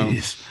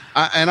 Jeez.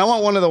 And I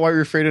want one of the White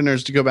Roof Radio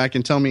nerds to go back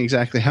and tell me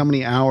exactly how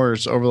many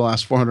hours over the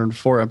last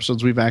 404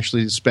 episodes we've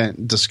actually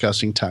spent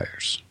discussing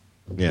tires.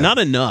 Yeah. Not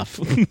enough.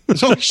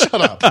 So shut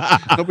up.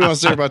 Nobody wants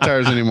to hear about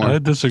tires anymore. I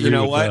disagree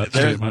with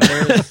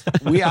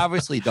that. We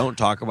obviously don't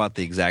talk about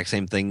the exact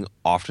same thing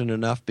often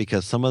enough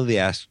because some of the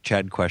Ask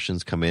Chad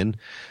questions come in,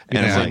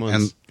 and it's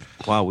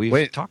like, wow,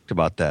 we've talked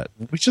about that.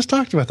 We just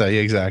talked about that.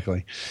 Yeah,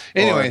 exactly.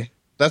 Anyway.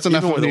 That's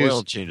enough of news. The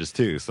oil changes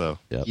too, so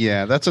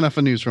yeah, that's enough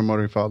of news from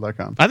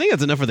motoringfile.com. I think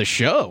that's enough for the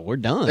show. We're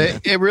done.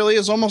 It really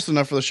is almost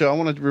enough for the show. I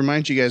want to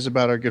remind you guys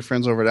about our good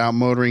friends over at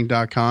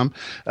outmotoring.com.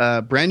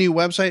 Brand new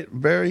website,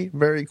 very,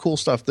 very cool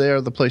stuff. They are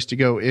the place to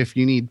go if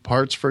you need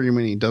parts for your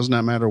Mini. Does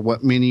not matter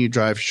what Mini you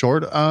drive,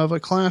 short of a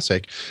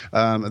classic.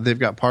 They've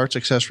got parts,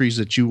 accessories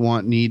that you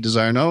want, need,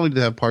 desire. Not only do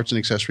they have parts and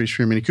accessories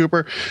for your Mini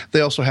Cooper,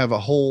 they also have a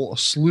whole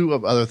slew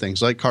of other things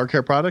like car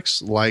care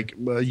products, like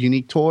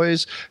unique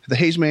toys, the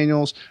Hayes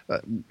manuals,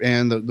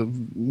 and the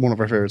one of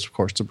our favorites, of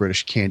course, the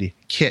British Candy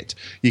Kit.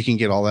 You can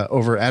get all that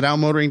over at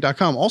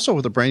outmotoring.com. Also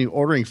with a brand new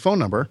ordering phone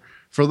number.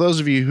 For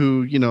those of you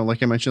who,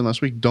 like I mentioned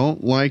last week,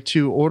 don't like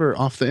to order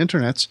off the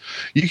internets,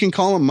 you can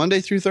call them Monday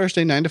through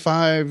Thursday, 9 to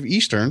 5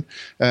 Eastern,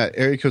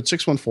 area code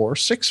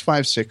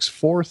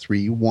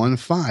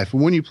 614-656-4315.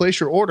 When you place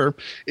your order,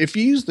 if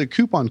you use the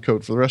coupon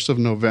code for the rest of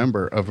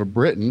November of a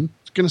Britain,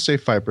 going to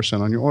save 5%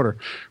 on your order.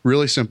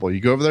 Really simple. You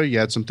go over there, you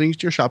add some things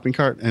to your shopping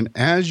cart, and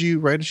right as you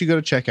go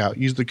to checkout,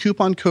 use the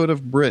coupon code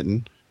of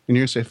Britain, and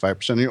you're going to save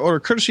 5% on your order,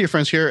 courtesy of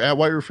friends here at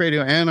White Roof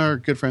Radio and our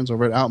good friends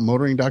over at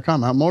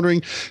outmotoring.com.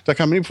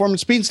 Outmotoring.com, mini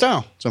performance, speed, and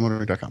style. It's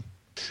outmotoring.com.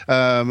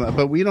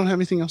 But we don't have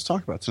anything else to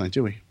talk about tonight,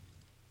 do we?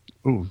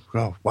 Oh,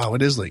 wow,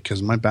 it is late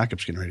because my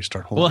backup's getting ready to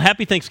start. Well,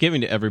 happy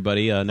Thanksgiving to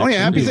everybody.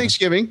 Happy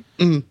Thanksgiving.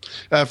 For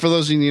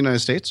those in the United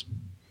States.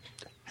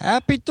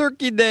 Happy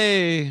Turkey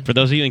Day. For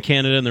those of you in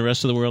Canada and the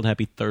rest of the world,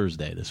 happy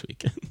Thursday this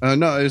weekend.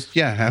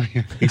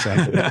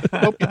 Exactly.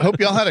 Hope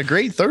y'all had a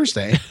great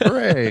Thursday.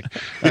 Hooray.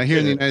 Here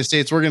in the United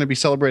States, we're going to be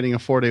celebrating a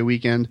 4-day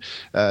weekend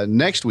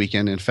next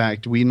weekend. In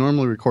fact, we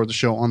normally record the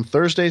show on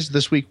Thursdays.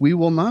 This week, we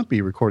will not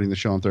be recording the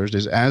show on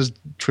Thursdays as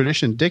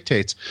tradition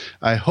dictates.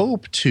 I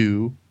hope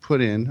to put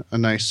in a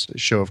nice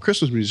show of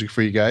Christmas music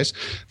for you guys.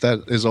 That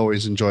is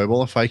always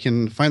enjoyable. If I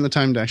can find the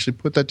time to actually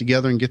put that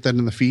together and get that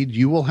in the feed,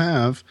 you will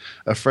have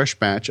a fresh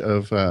batch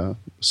of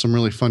some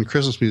really fun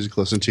Christmas music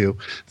to listen to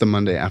the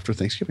Monday after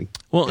Thanksgiving.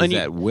 Well, is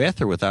that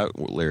with or without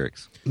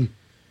lyrics?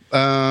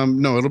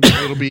 No, it'll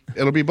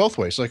be both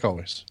ways, like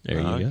always. There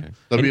you go.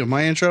 There'll be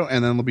my intro,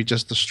 and then there'll be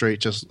just the straight,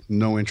 just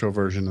no intro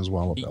version as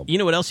well. You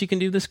know what else you can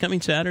do this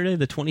coming Saturday,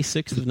 the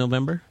 26th of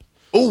November?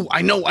 Oh,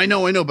 I know,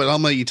 but I'll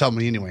let you tell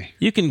me anyway.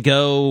 You can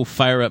go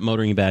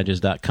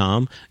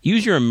fireupmotoringbadges.com,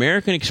 use your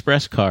American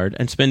Express card,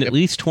 and spend at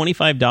least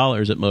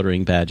 $25 at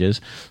Motoring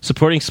Badges,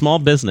 supporting small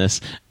business,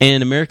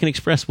 and American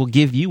Express will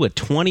give you a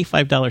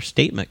 $25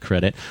 statement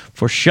credit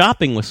for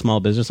shopping with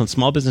small business on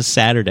Small Business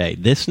Saturday,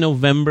 this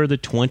November the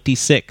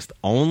 26th.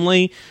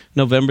 Only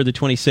November the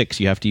 26th.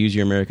 You have to use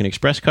your American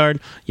Express card.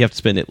 You have to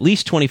spend at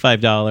least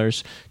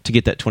 $25 to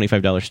get that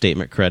 $25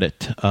 statement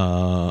credit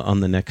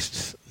on the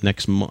next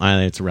month.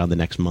 It's around the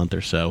next month or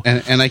so.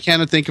 And I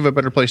can't think of a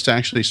better place to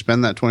actually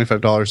spend that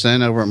 $25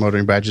 than over at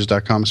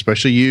motoringbadges.com,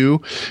 especially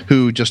you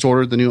who just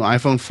ordered the new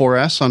iPhone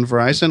 4S on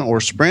Verizon or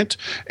Sprint,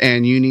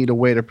 and you need a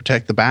way to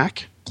protect the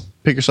back.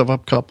 Pick yourself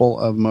up a couple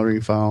of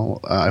Motoring File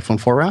iPhone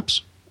 4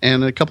 wraps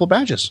and a couple of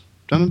badges.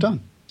 Done and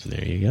done.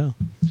 There you go.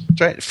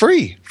 That's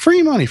right.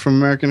 Free money from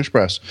American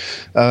Express.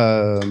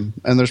 And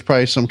there's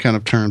probably some kind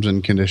of terms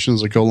and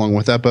conditions that go along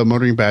with that, but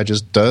Motoring Badges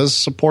does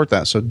support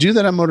that. So do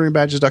that at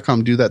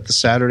motoringbadges.com. Do that the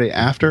Saturday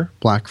after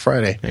Black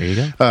Friday. There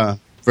you go.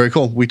 Very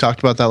cool. We talked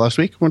about that last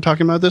week. We're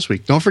talking about it this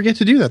week. Don't forget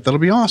to do that. That'll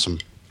be awesome.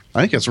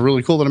 I think it's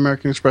really cool that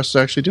American Express is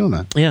actually doing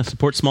that. Yeah,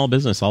 support small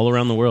business all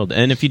around the world.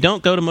 And if you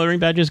don't go to Motoring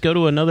Badges, go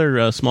to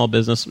another small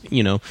business,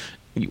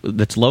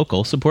 that's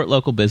local. Support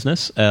local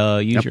business.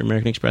 Use your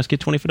American Express. Get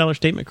 $25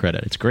 statement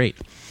credit. It's great.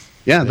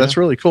 Yeah, that's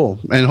really cool.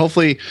 And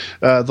hopefully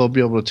they'll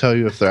be able to tell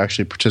you if they're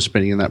actually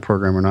participating in that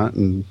program or not.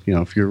 And,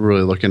 if you're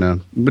really looking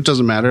to – it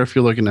doesn't matter. If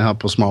you're looking to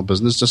help a small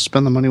business, just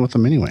spend the money with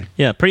them anyway.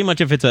 Yeah, pretty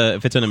much if it's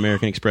an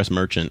American Express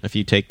merchant, if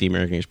you take the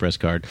American Express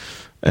card,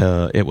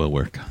 it will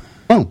work.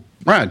 Oh,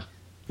 rad.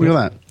 Look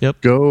at that.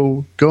 Yep.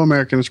 Go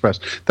American Express.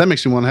 That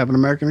makes me want to have an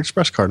American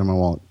Express card in my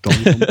wallet.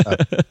 Don't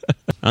that.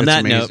 On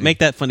that note, make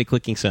that funny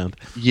clicking sound.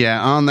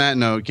 Yeah, on that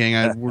note,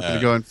 gang, we're going to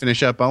go and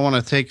finish up. I want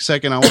to take a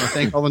second. I want to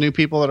thank all the new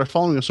people that are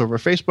following us over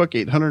Facebook,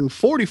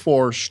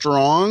 844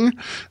 strong.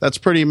 That's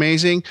pretty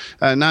amazing.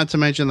 Not to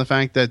mention the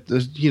fact that,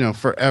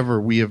 forever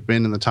we have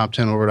been in the top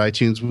 10 over at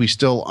iTunes. We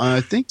still,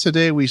 I think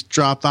today we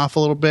dropped off a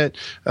little bit,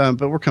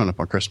 but we're coming up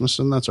on Christmas,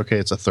 and that's okay.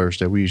 It's a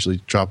Thursday. We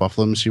usually drop off.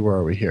 Let me see, where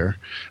are we here?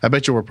 I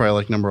bet you we're probably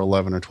like number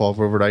 11 or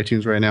 12 over at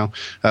iTunes right now.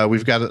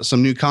 We've got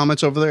some new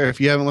comments over there. If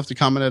you haven't left a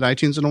comment at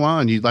iTunes in a while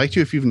and you'd like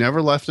to, if you've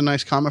never left a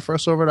nice comment for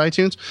us over at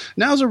iTunes,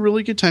 now's a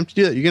really good time to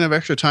do that. You're going to have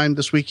extra time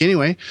this week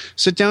anyway.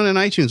 Sit down in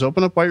iTunes,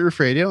 open up White Roof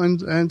Radio,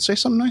 and say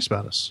something nice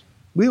about us.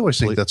 We always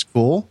think that's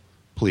cool.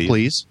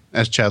 Please.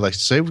 As Chad likes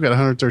to say, we've got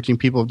 113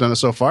 people have done it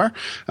so far.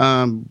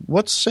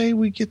 Let's say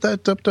we get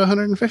that up to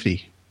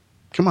 150.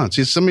 Come on.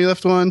 See, somebody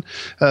left one,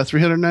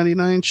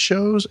 399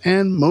 shows,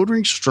 and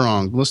motoring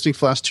strong. Listening for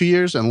the last 2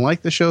 years and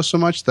liked the show so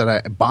much that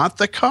I bought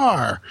the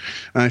car.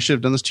 I should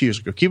have done this 2 years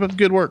ago. Keep up the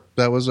good work.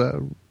 That was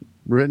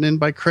written in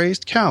by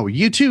Crazed Cow.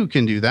 You too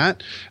can do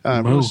that.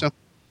 Really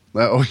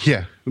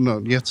yeah. No,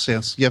 you have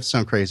to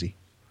sound crazy.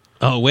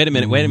 Oh, wait a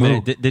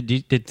minute.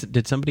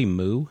 Did somebody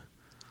moo?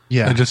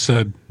 Yeah. I just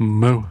said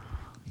moo.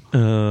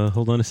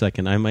 Hold on a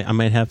second. I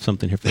might have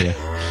something here for you.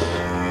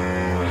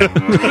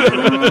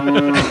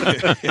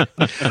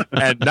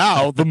 And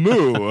now the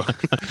moo.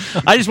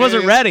 I just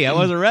wasn't ready.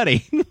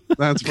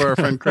 That's for our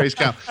friend Crazy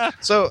Cow.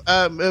 So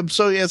yeah,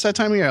 it's that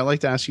time of year. I'd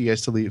like to ask you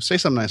guys to say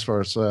something nice for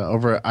us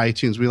over at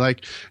iTunes. We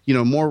like,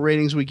 more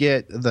ratings we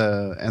get,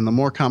 the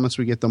more comments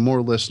we get, the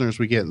more listeners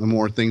we get, and the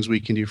more things we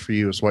can do for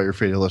you as Why You're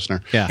Afraid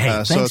listener. Yeah.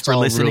 Hey, thanks for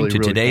listening to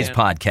today's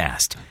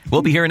podcast.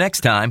 We'll be here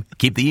next time.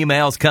 Keep the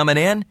emails coming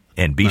in,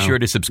 and be sure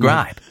to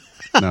subscribe.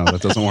 No,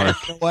 that doesn't work.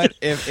 You know what?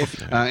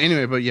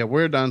 Anyway, but yeah,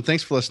 we're done.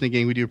 Thanks for listening,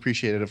 gang. We do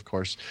appreciate it, of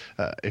course.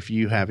 If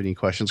you have any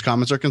questions,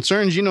 comments, or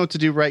concerns, you know what to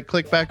do.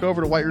 Right-click back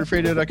over to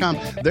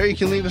whiteroofradio.com. There you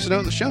can leave us a note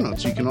in the show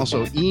notes. You can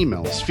also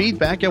email us,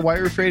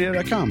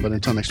 feedback@whiteroofradio.com. But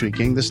until next week,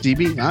 gang, this is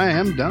DB. I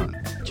am done.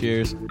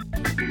 Cheers.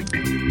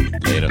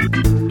 Later.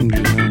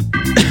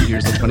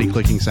 Here's the funny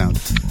clicking sound.